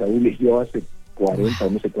entre Saúl y yo hace 40,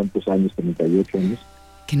 no sé cuántos años, 38 años,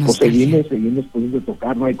 pues seguimos pudiendo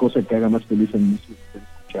tocar. No hay cosa que haga más feliz a mí que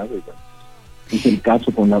escuchado. Es el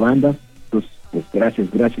caso con la banda. Pues gracias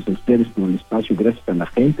a ustedes por el espacio, gracias a la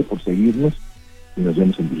gente por seguirnos y nos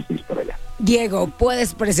vemos en 16 por allá. Diego,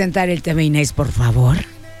 ¿puedes presentar el tema Inés, por favor?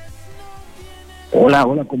 Hola,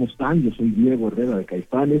 ¿cómo están? Yo soy Diego Herrera de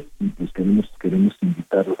Caifanes y pues queremos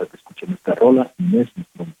invitarlos a que escuchen esta rola, Inés,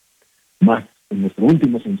 nuestro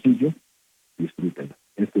último sencillo. Disfrútenlo.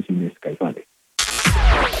 Este es Inés, Caifanes.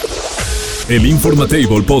 El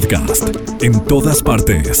Informatable Podcast. En todas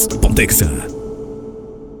partes. Ponte Exa.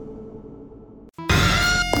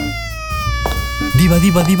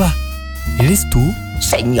 Diva. ¿Eres tú?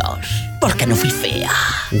 Señor, ¿por qué no fui fea?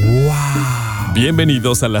 ¡Wow!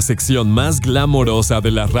 Bienvenidos a la sección más glamorosa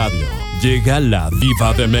de la radio. Llega la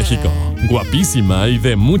Diva de México. Guapísima y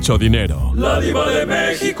de mucho dinero. ¡La Diva de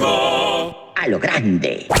México! ¡A lo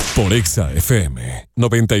grande! Por Exa FM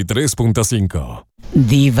 93.5.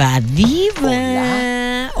 Diva.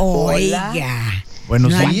 Hola. Oiga.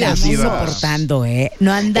 Buenos no días, andamos Diva. soportando,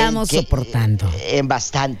 No andamos soportando. En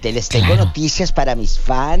bastante. Les tengo noticias para mis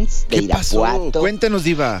fans de ¿Qué pasó? Irapuato. Cuéntanos,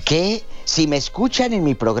 Diva. Que si me escuchan en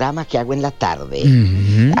mi programa que hago en la tarde,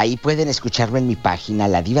 ahí pueden escucharme en mi página,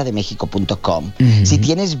 ladivademexico.com. Si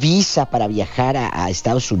tienes visa para viajar a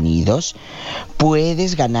Estados Unidos,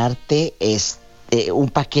 puedes ganarte un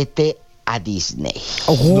paquete a Disney.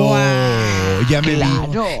 No, ya me vi.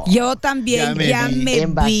 Yo también, ya me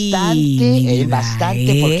vi. En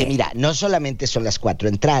bastante, porque mira, no solamente son las 4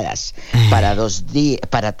 entradas para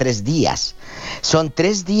 3 días. Son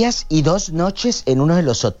 3 días y 2 noches en uno de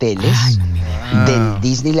los hoteles del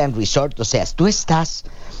Disneyland Resort. O sea, tú estás...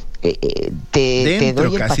 te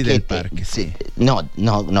doy el casi paquete. del parque, sí. No,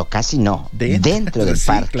 casi no. Dentro del sí,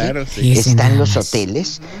 parque claro, sí. están los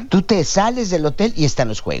hoteles. Tú te sales del hotel y están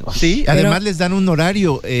los juegos. Sí, además les dan un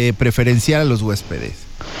horario preferencial a los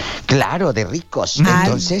huéspedes. Claro, de ricos.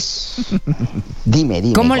 Entonces,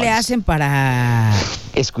 dime. ¿Cómo le Juan, hacen para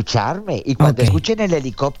escucharme? Y cuando escuchen el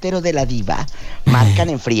helicóptero de la diva, marcan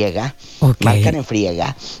en friega.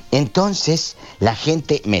 Entonces, la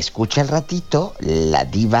gente me escucha al ratito,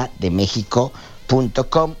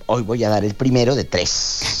 ladivademexico.com. Hoy voy a dar el primero de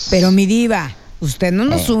 3. Pero mi diva, usted no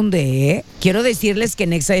nos hunde, ¿eh? Quiero decirles que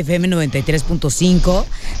en Exa FM 93.5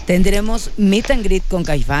 tendremos meet and greet con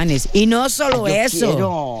Caifanes. Y no solo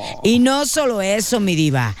eso. Y no solo eso, mi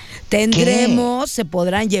diva. Tendremos, se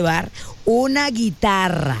podrán llevar una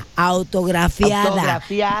guitarra autografiada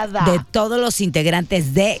de todos los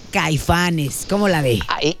integrantes de Caifanes. ¿Cómo la ve?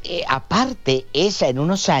 Aparte, esa en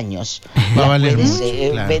unos años va a valer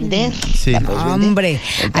puedes vender. Sí. Hombre,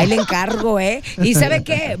 ahí le encargo, ¿eh? Y ¿sabe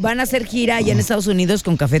qué? Van a hacer gira allá en Estados Unidos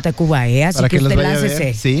con Café Tacuba, ¿eh? Así Para que usted los vaya a láncese.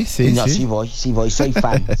 ver. Sí. Sí voy, soy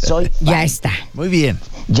fan. Ya está. Muy bien.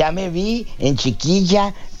 Ya me vi en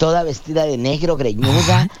chiquilla, toda vestida de negro,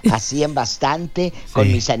 greñuda, así en bastante, con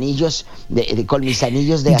mis anillos de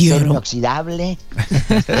acero inoxidable.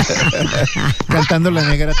 Cantando La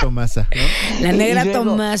Negra Tomasa, ¿no? La Negra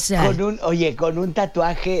Tomasa. Con un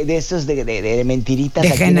tatuaje de esos de mentiritas de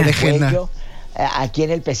aquí henna. en el cuello. Aquí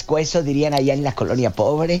en el pescuezo, dirían allá en la colonia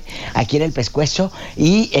pobre, aquí en el pescuezo,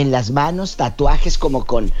 y en las manos tatuajes como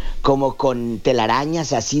con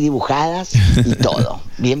telarañas así dibujadas y todo.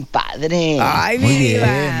 Bien padre. Ay, Muy mi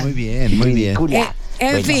diva. bien.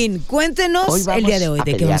 En fin, cuéntenos el día de hoy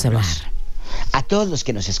de qué vamos a hablar. A todos los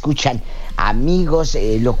que nos escuchan, amigos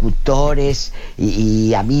locutores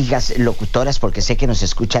y amigas locutoras, porque sé que nos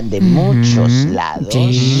escuchan de muchos lados.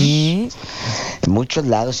 Sí. Muchos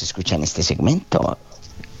lados escuchan este segmento.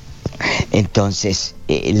 Entonces,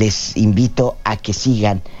 les invito a que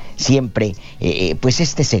sigan siempre pues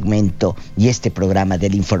este segmento y este programa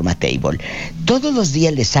del Informatable. Todos los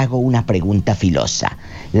días les hago una pregunta filosa.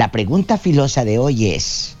 La pregunta filosa de hoy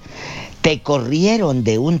es: ¿te corrieron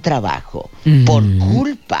de un trabajo por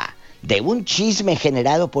culpa de un chisme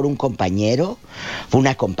generado por un compañero,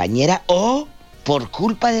 una compañera, o por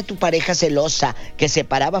culpa de tu pareja celosa que se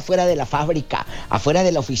paraba fuera de la fábrica, afuera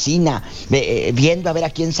de la oficina, viendo a ver a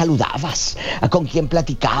quién saludabas, con quién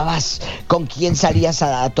platicabas, con quién salías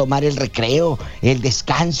a tomar el recreo, el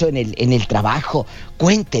descanso en el trabajo?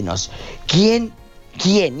 Cuéntenos, ¿quién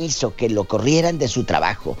hizo que lo corrieran de su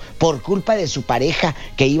trabajo por culpa de su pareja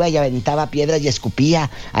que iba y aventaba piedras y escupía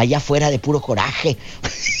allá afuera de puro coraje?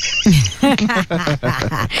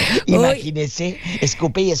 Imagínese,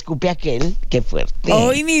 escupe y escupe aquel. Qué fuerte.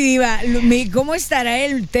 Hoy, mi diva, ¿cómo estará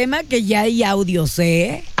el tema que ya hay audios,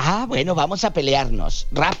 eh? Bueno, vamos a pelearnos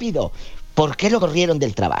rápido. ¿Por qué lo corrieron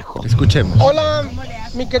del trabajo? Escuchemos. Hola,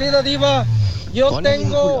 mi querida diva. Yo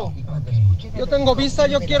tengo visa,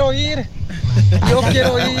 yo quiero ir.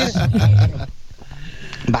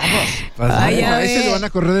 Vamos. Ay, a ese ver. lo van a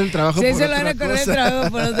correr del trabajo Sí, por se otra lo van a correr del cosa.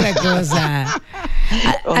 trabajo por otra cosa.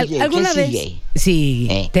 Oye, ¿Alguna ¿qué vez? sigue?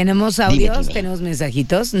 Sí, tenemos audios, Dime. tenemos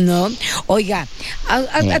mensajitos, ¿no? Oiga,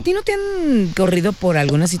 ¿a ti no te han corrido por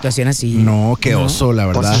alguna situación así? No, qué oso, la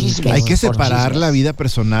verdad. Por chismes, Hay que por separar chismes. la vida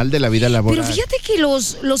personal de la vida laboral. Pero fíjate que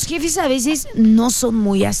los jefes a veces no son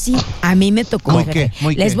muy así. A mí me tocó. ¿Muy fíjate. qué?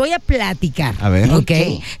 ¿Muy Les qué? voy a platicar. A ver. ¿Ok?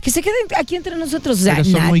 ¿Qué? Que se queden aquí entre nosotros. O sea, Pero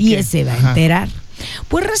son muy nadie qué. se va a Ajá. enterar.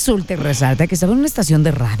 Pues resulta y resalta que estaba en una estación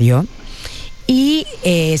de radio y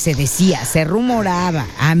se decía, se rumoraba,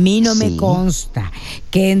 a mí no me consta,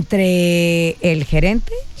 que entre el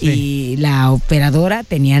gerente y la operadora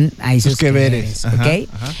tenían ahí sus que veres. ¿ok?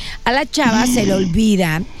 Ajá. A la chava se le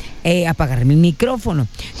olvida apagarme el micrófono.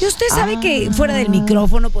 Y usted sabe que fuera del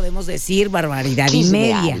micrófono podemos decir barbaridad y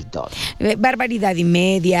Chismear media. y todo. Barbaridad y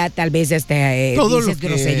media, tal vez Todo dices lo que-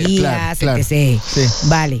 groserías, claro, etc. sí.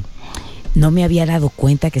 Vale. No me había dado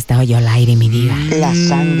cuenta que estaba yo al aire, mi diva. La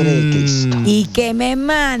sangre de Cristo. Y que me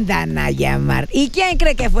mandan a llamar. ¿Y quién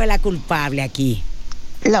cree que fue la culpable aquí?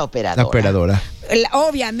 La operadora. La operadora.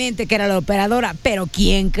 Obviamente que era la operadora, pero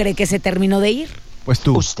 ¿quién cree que se terminó de ir? Pues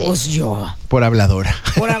tú. Usted. Pues yo. Por habladora.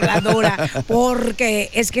 Por habladora.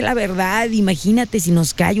 Porque es que la verdad, imagínate si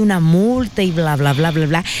nos cae una multa y bla, bla, bla, bla,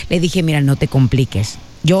 bla. Le dije, mira, no te compliques.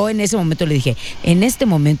 Yo en ese momento le dije, en este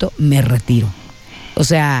momento me retiro. O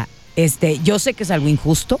sea, yo sé que es algo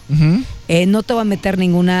injusto. No te voy a meter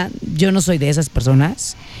ninguna. Yo no soy de esas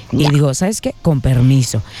personas. Y digo, ¿sabes qué? Con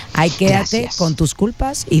permiso. Ahí quédate Gracias. con tus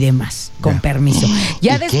culpas y demás. Con permiso.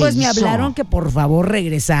 Ya ¿Y qué después me hizo? hablaron que por favor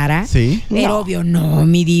regresara. Sí. Pero No. obvio, no,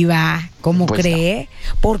 mi diva. ¿Cómo Pues cree?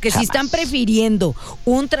 Porque si Jamás. están prefiriendo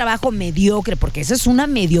un trabajo mediocre, porque esa es una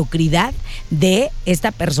mediocridad de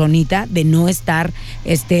esta personita de no estar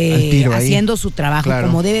tiro ahí. haciendo su trabajo Claro.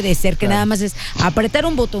 como debe de ser, que Claro. nada más es apretar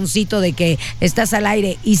un botoncito de que estás al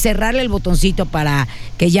aire y cerrarle el botoncito para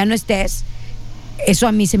que ya no estés. Eso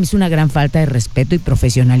a mí se me hizo una gran falta de respeto y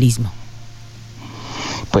profesionalismo.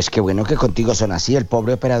 Pues qué bueno que contigo son así. El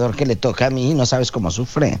pobre operador que le toca a mí, no sabes cómo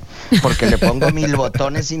sufre. Porque le pongo 1000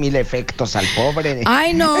 botones y 1000 efectos al pobre.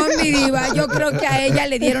 Ay, no, mi diva. Yo creo que a ella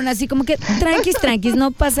le dieron así como que tranquis,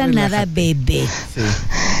 no pasa nada, bebé. Sí.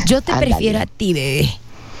 Yo te prefiero a ti, bebé.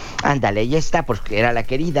 Ándale, ella está, porque era la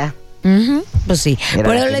querida. Pues sí. Era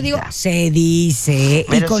Por la eso le digo, se dice.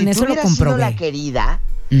 Pero y con si eso tú lo hubieras sido comprobé. la querida,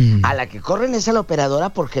 a la que corren es a la operadora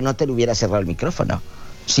porque no te le hubiera cerrado el micrófono.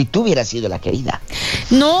 Si tú hubieras sido la querida.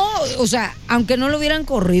 No, o sea, aunque no lo hubieran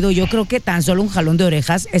corrido, yo creo que tan solo un jalón de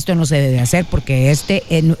orejas, esto no se debe hacer porque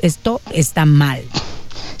esto está mal.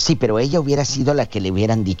 Sí, pero ella hubiera sido la que le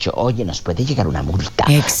hubieran dicho, oye, nos puede llegar una multa.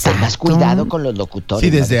 Exacto. Ten más cuidado con los locutores. Sí,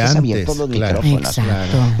 desde no dejes antes, abiertos los claro. micrófonos.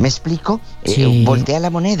 Exacto. ¿Me explico? Sí. Voltea la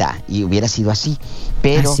moneda y hubiera sido así.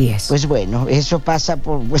 Pero, Así es. pues bueno, eso pasa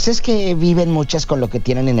por... Pues es que viven muchas con lo que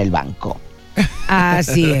tienen en el banco.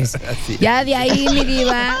 Así es. Así es. Ya de ahí, mi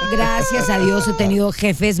diva, gracias a Dios he tenido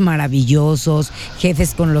jefes maravillosos,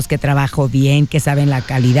 jefes con los que trabajo bien, que saben la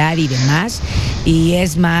calidad y demás. Y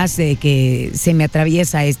es más que se me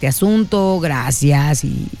atraviesa este asunto, gracias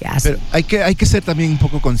y así. Pero hay que ser también un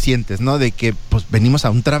poco conscientes, ¿no? De que pues venimos a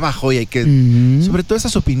un trabajo y hay que, sobre todo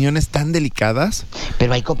esas opiniones tan delicadas.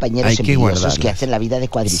 Pero hay compañeros Hay que envidiosos guardarlas. que hacen la vida de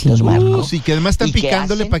cuadritos, Sí. Marco. Sí, que además están ¿Y qué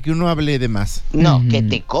picándole hacen? para que uno hable de más. No, que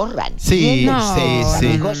te corran. Sí, No, sí.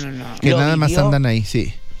 amigos, Que lo nada más vivió andan ahí,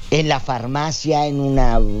 sí. En la farmacia, en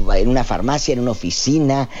una farmacia, en una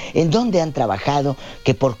oficina, en donde han trabajado,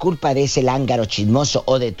 que por culpa de ese lángaro chismoso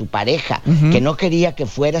o de tu pareja, que no quería que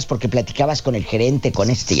fueras porque platicabas con el gerente, con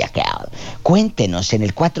este y aquel. Cuéntenos en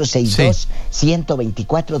el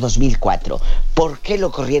 462-124-2004, ¿por qué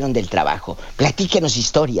lo corrieron del trabajo? Platíquenos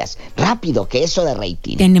historias, rápido, que eso de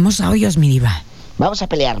rating. Tenemos audios, mi diva. Vamos a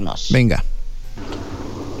pelearnos. Venga.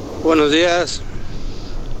 Buenos días.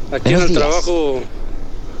 Aquí Buenos en el días. trabajo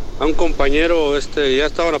a un compañero ya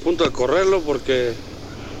estaban a punto de correrlo porque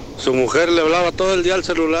su mujer le hablaba todo el día al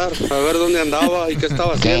celular a ver dónde andaba y qué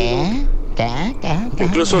estaba haciendo. ¿Qué?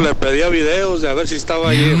 Incluso le pedía videos de a ver si estaba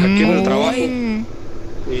ahí aquí en el trabajo.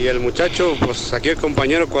 Y el muchacho, pues aquí el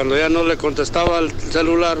compañero, cuando ya no le contestaba al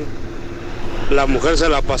celular, la mujer se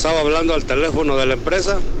la pasaba hablando al teléfono de la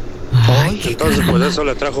empresa. Entonces pues eso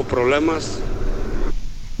le trajo problemas.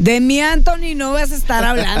 De mi Anthony no vas a estar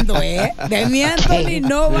hablando, ¿eh? De mi Anthony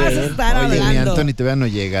no vas a estar Oye, mi hablando. Anthony todavía no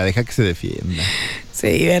llega, deja que se defienda.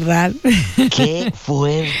 Sí, ¿verdad? ¡Qué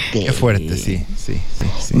fuerte! Qué fuerte, sí.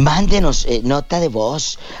 Mándenos nota de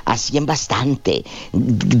voz, así en bastante.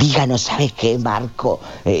 Díganos, ¿sabe qué, Marco?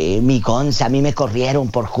 Mi Gonza, a mí me corrieron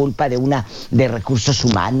por culpa de recursos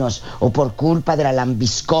humanos, o por culpa de la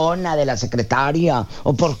lambiscona de la secretaria,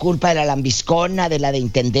 o por culpa de la lambiscona de la de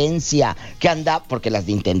intendencia, que anda, porque las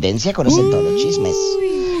de intendencia conocen todos los chismes.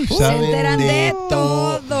 Se enteran de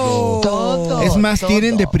todo. Es más,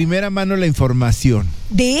 tienen de primera mano la información.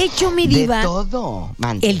 De hecho, mi diva, De todo.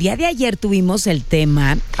 Mande. el día de ayer tuvimos el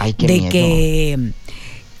tema Qué de miedo. que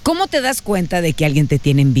 ¿cómo te das cuenta de que alguien te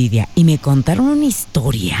tiene envidia? Y me contaron una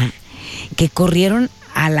historia que corrieron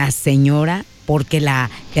a la señora porque la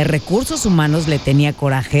de recursos humanos le tenía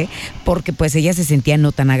coraje porque pues ella se sentía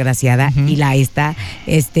no tan agraciada y la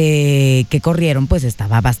que corrieron pues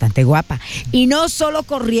estaba bastante guapa. Y no solo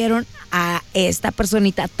corrieron a esta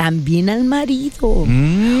personita, también al marido. O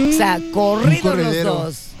sea, corridos los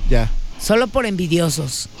dos. Ya. Solo por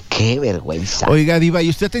envidiosos. ¡Qué vergüenza! Oiga, Diva, ¿y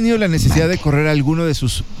usted ha tenido la necesidad de correr a alguno de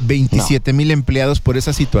sus 27,000 empleados por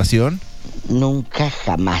esa situación? Nunca,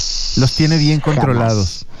 jamás. Los tiene bien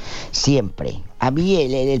controlados. Jamás. Siempre. A mí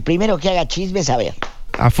el primero que haga chismes, a ver.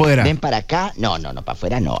 Afuera. Ven para acá. No, para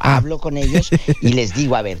afuera no. Hablo con ellos y les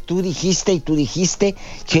digo, a ver, tú dijiste,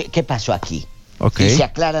 ¿qué pasó aquí? Okay. Y se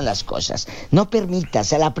aclaran las cosas. No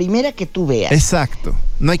permitas, a la primera que tú veas. Exacto.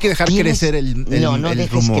 No hay que dejar crecer el No el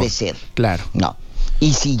dejes rumor. crecer. Claro. No.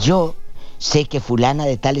 Y si yo sé que fulana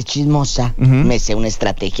de tal es chismosa, me sé una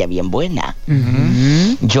estrategia bien buena.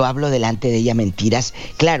 Yo hablo delante de ella mentiras.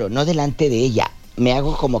 Claro, no delante de ella. Me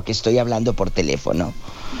hago como que estoy hablando por teléfono.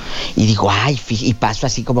 Y digo, y paso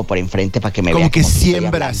así como por enfrente para que me vea. Como que estoy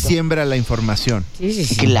siembra la información. Sí.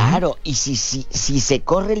 Claro, y si se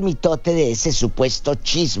corre el mitote de ese supuesto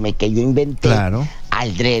chisme que yo inventé, Claro.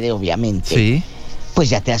 Aldrede, obviamente. Sí. Pues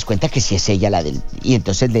ya te das cuenta que si es ella la del... Y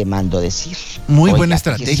entonces le mando decir. Muy Oiga, buena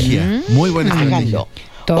fíjese. estrategia. Muy buena estrategia. Háganlo.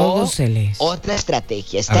 Todo O se les. Otra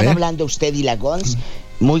estrategia. A Están ver. hablando usted y la Gons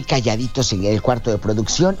muy calladitos en el cuarto de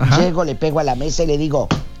producción. Ajá. Llego, le pego a la mesa y le digo,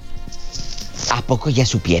 ¿a poco ya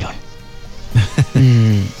supieron?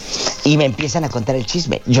 Y me empiezan a contar el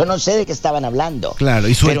chisme. Yo no sé de qué estaban hablando. Claro,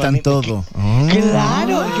 y sueltan todo.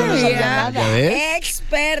 Claro, yo no sabía ¿Ya nada. ves? Experta.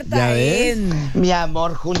 experta ¿Ya ves? en... Mi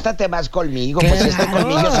amor, júntate más conmigo, pues este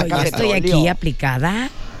colmillo Claro, saca yo estoy petróleo. aquí aplicada.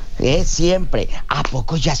 Siempre. ¿A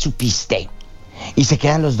poco ya supiste? Y se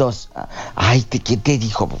quedan los dos. Ay, ¿quién te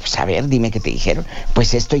dijo? Pues a ver, dime qué te dijeron.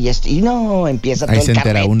 Pues esto y esto. Y no, empieza Ahí todo se el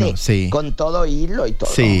entera carrete. uno, sí. Con todo hilo y todo.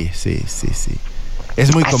 Sí.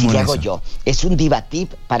 Es muy Así común le hago eso. yo. Es un diva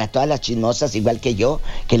tip para todas las chismosas, igual que yo,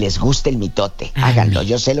 que les guste el mitote. Háganlo,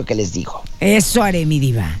 yo sé lo que les digo. Eso haré, mi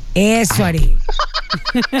diva. Eso haré.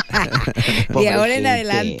 Pobre Y ahora en gente.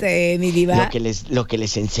 adelante, mi diva. Lo que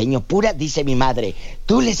les enseño, dice mi madre,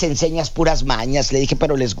 tú les enseñas puras mañas. Le dije,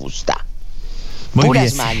 pero les gusta. Muy puras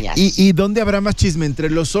bien. mañas. ¿Y dónde habrá más chisme? ¿Entre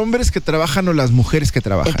los hombres que trabajan o las mujeres que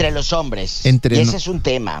trabajan? Entre los hombres. Entre y ese no- es un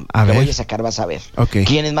tema A que ver. voy a sacar, vas a ver. Ok.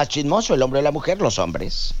 ¿Quién es más chismoso, el hombre o la mujer? Los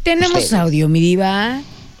hombres. Tenemos Ustedes. audio, mi diva.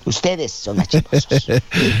 Ustedes son más chismosos.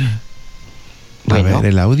 A ver,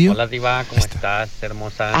 el audio. Hola Diva, ¿cómo estás,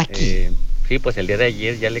 hermosa? Aquí. Sí, pues el día de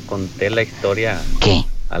ayer ya le conté la historia ¿Qué?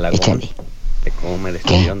 a la Échale. de cómo me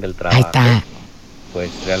despidieron del Ahí trabajo. está. Pues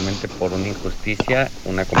realmente por una injusticia,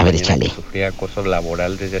 una ver, compañera échale. que sufría acoso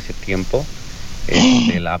laboral desde hace tiempo,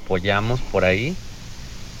 la apoyamos por ahí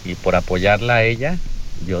y por apoyarla a ella,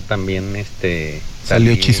 yo también Salió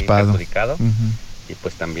salí chispado. perjudicado Ujú. y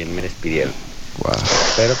pues también me despidieron. Guau.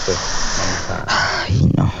 Pero pues vamos Ay,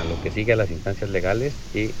 no. a lo que sigue, a las instancias legales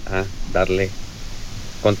y a darle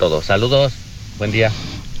con todo. Saludos, buen día.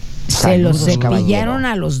 Se los Saludos, cepillaron caballero.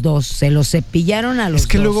 a los dos. Se los cepillaron a los dos. Es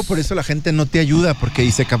que luego por eso la gente no te ayuda, porque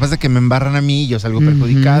dice, capaz de que me embarran a mí y yo salgo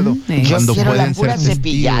perjudicado. Yo Yo quiero la pueden pura ser testigos.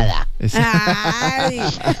 cepillada. Ay,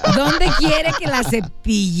 ¿dónde quiere que la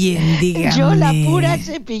cepillen? Dígame. Yo la pura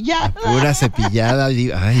cepillada. Pura cepillada. Ay,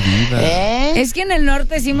 diva. Es que en el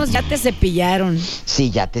norte decimos ya te cepillaron.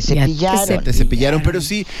 Sí, ya te Ya te cepillaron. Te cepillaron, pero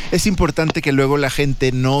sí es importante que luego la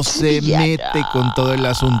gente no se Cepillada. mete con todo el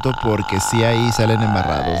asunto, porque sí ahí salen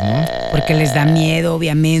embarrados, ¿no? Porque les da miedo,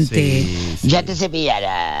 obviamente. Sí. Ya te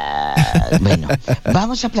cepillará. Bueno,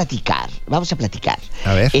 vamos a platicar.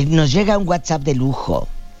 A ver. Nos llega un WhatsApp de lujo.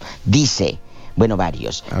 Dice, bueno,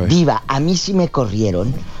 varios. A ver. Diva, a mí sí me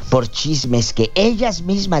corrieron por chismes que ellas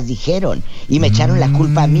mismas dijeron y me echaron la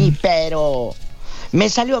culpa a mí, pero me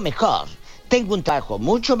salió mejor. Tengo un trabajo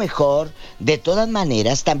mucho mejor. De todas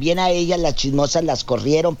maneras, también a ellas las chismosas las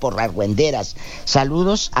corrieron por argüenderas.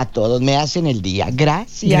 Saludos a todos, me hacen el día.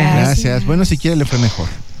 Gracias. Gracias. Bueno, si quiere le fue mejor.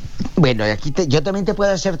 Bueno, aquí yo también te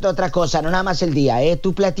puedo hacerte otra cosa, no nada más el día, ¿eh?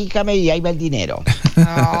 Tú platícame y ahí va el dinero.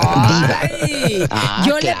 Ay,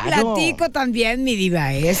 yo claro. le platico también, mi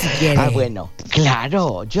diva, si quiere. Ah, bueno,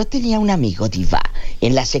 claro. Yo tenía un amigo, Diva,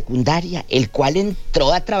 en la secundaria, el cual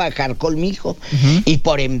entró a trabajar conmigo. Y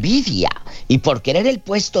por envidia y por querer el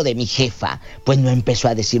puesto de mi jefa, pues no empezó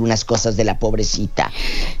a decir unas cosas de la pobrecita,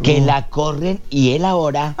 que la corren, y él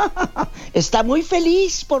ahora está muy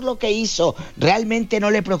feliz por lo que hizo. Realmente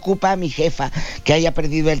no le preocupa a mi jefa que haya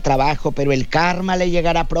perdido el trabajo, pero el karma le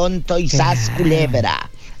llegará pronto y sas culebra.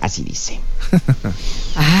 Así dice.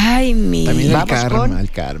 Ay, mi. También Vamos el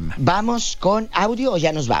karma. ¿Vamos con audio o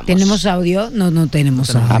ya nos vamos? ¿Tenemos audio? No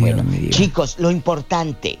tenemos audio. Ah, bueno, mi diva. chicos, lo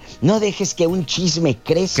importante, no dejes que un chisme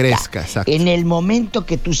crezca. Exacto. En el momento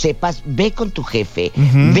que tú sepas, ve con tu jefe,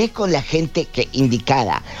 ve con la gente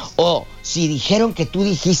indicada. O si dijeron que tú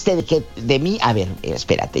dijiste de mí, a ver,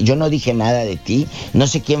 espérate, yo no dije nada de ti, no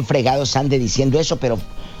sé quién fregados ande diciendo eso, pero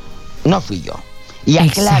no fui yo. Y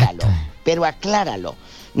acláralo, pero acláralo.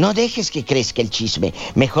 No dejes que crezca el chisme,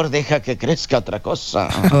 mejor deja que crezca otra cosa.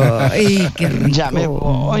 Ay, qué rico. Ya me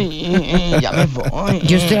voy.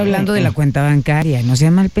 Yo estoy hablando de la cuenta bancaria, no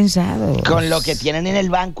sean mal pensados. Con lo que tienen en el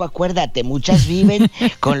banco, acuérdate, muchas viven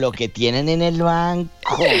con lo que tienen en el banco.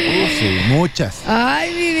 Sí, muchas.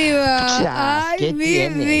 Ay, mi diva. Ya, Ay, ¿qué mi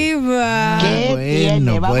tiene? diva. ¿Qué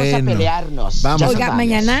tiene? Vamos a pelearnos. Vamos. Ya Oiga, son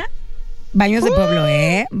mañana, baños de pueblo,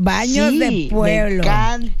 Baños sí, de pueblo. Me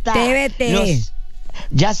encanta. TVT.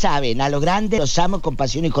 Ya saben, a lo grande los amo con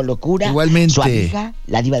pasión y con locura. Igualmente. Su amiga,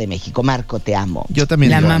 la Diva de México. Marco, te amo. Yo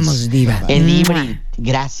también. La Diva. amamos, diva. El Ibri,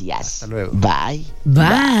 gracias. Hasta luego. Bye.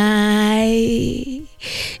 Bye.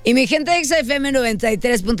 Y mi gente de XFM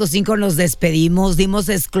 93.5 nos despedimos, dimos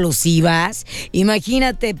exclusivas.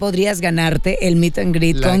 Imagínate, podrías ganarte el meet and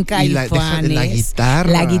greet con Caifanes. La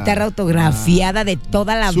guitarra. La guitarra autografiada de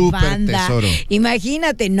toda la Súper banda. tesoro.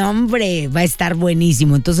 Imagínate, no hombre, va a estar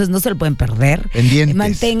buenísimo. Entonces no se lo pueden perder. Pendientes.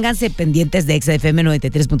 Manténganse pendientes de XFM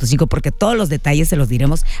 93.5 porque todos los detalles se los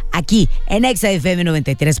diremos aquí en XFM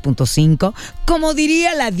 93.5. Como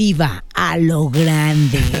diría la diva, a lo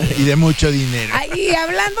grande. Y de mucho dinero. Ay,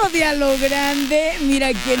 hablando de a lo grande, mira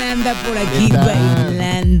quién anda por aquí ¿Qué tal?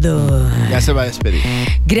 bailando. Ya Ya se va a despedir.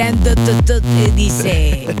 Grandototote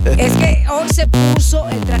dice. Es que hoy se puso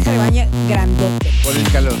el traje de baño grandote. Por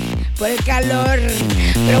el calor. Por el calor.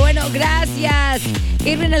 Pero bueno, gracias.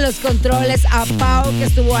 Irving en los controles, a Pau que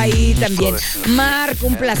estuvo ahí también. Marco,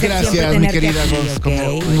 un placer siempre Gracias, mi tenerte querida aquí,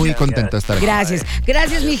 Roxx. ¿ok? Muy contento de estar aquí. Gracias.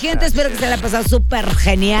 Gracias, mi gente. Espero que se la haya pasado súper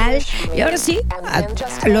genial. Y ahora sí,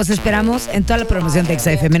 los esperamos en toda la promoción de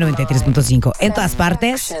Exa FM 93.5. En todas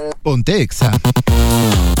partes. Ponte Exa.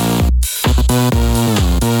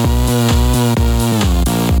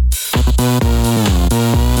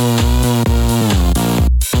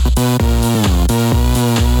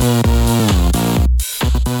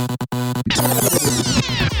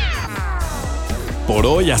 Por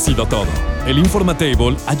hoy ha sido todo. El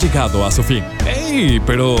Informatable ha llegado a su fin. ¡Ey!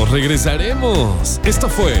 Pero regresaremos. Esto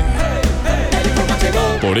fue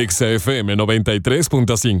por Exa FM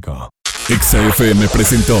 93.5. Exa FM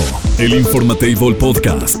presentó el Informatable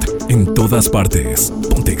Podcast. En todas partes.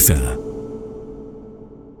 Ponte Exa.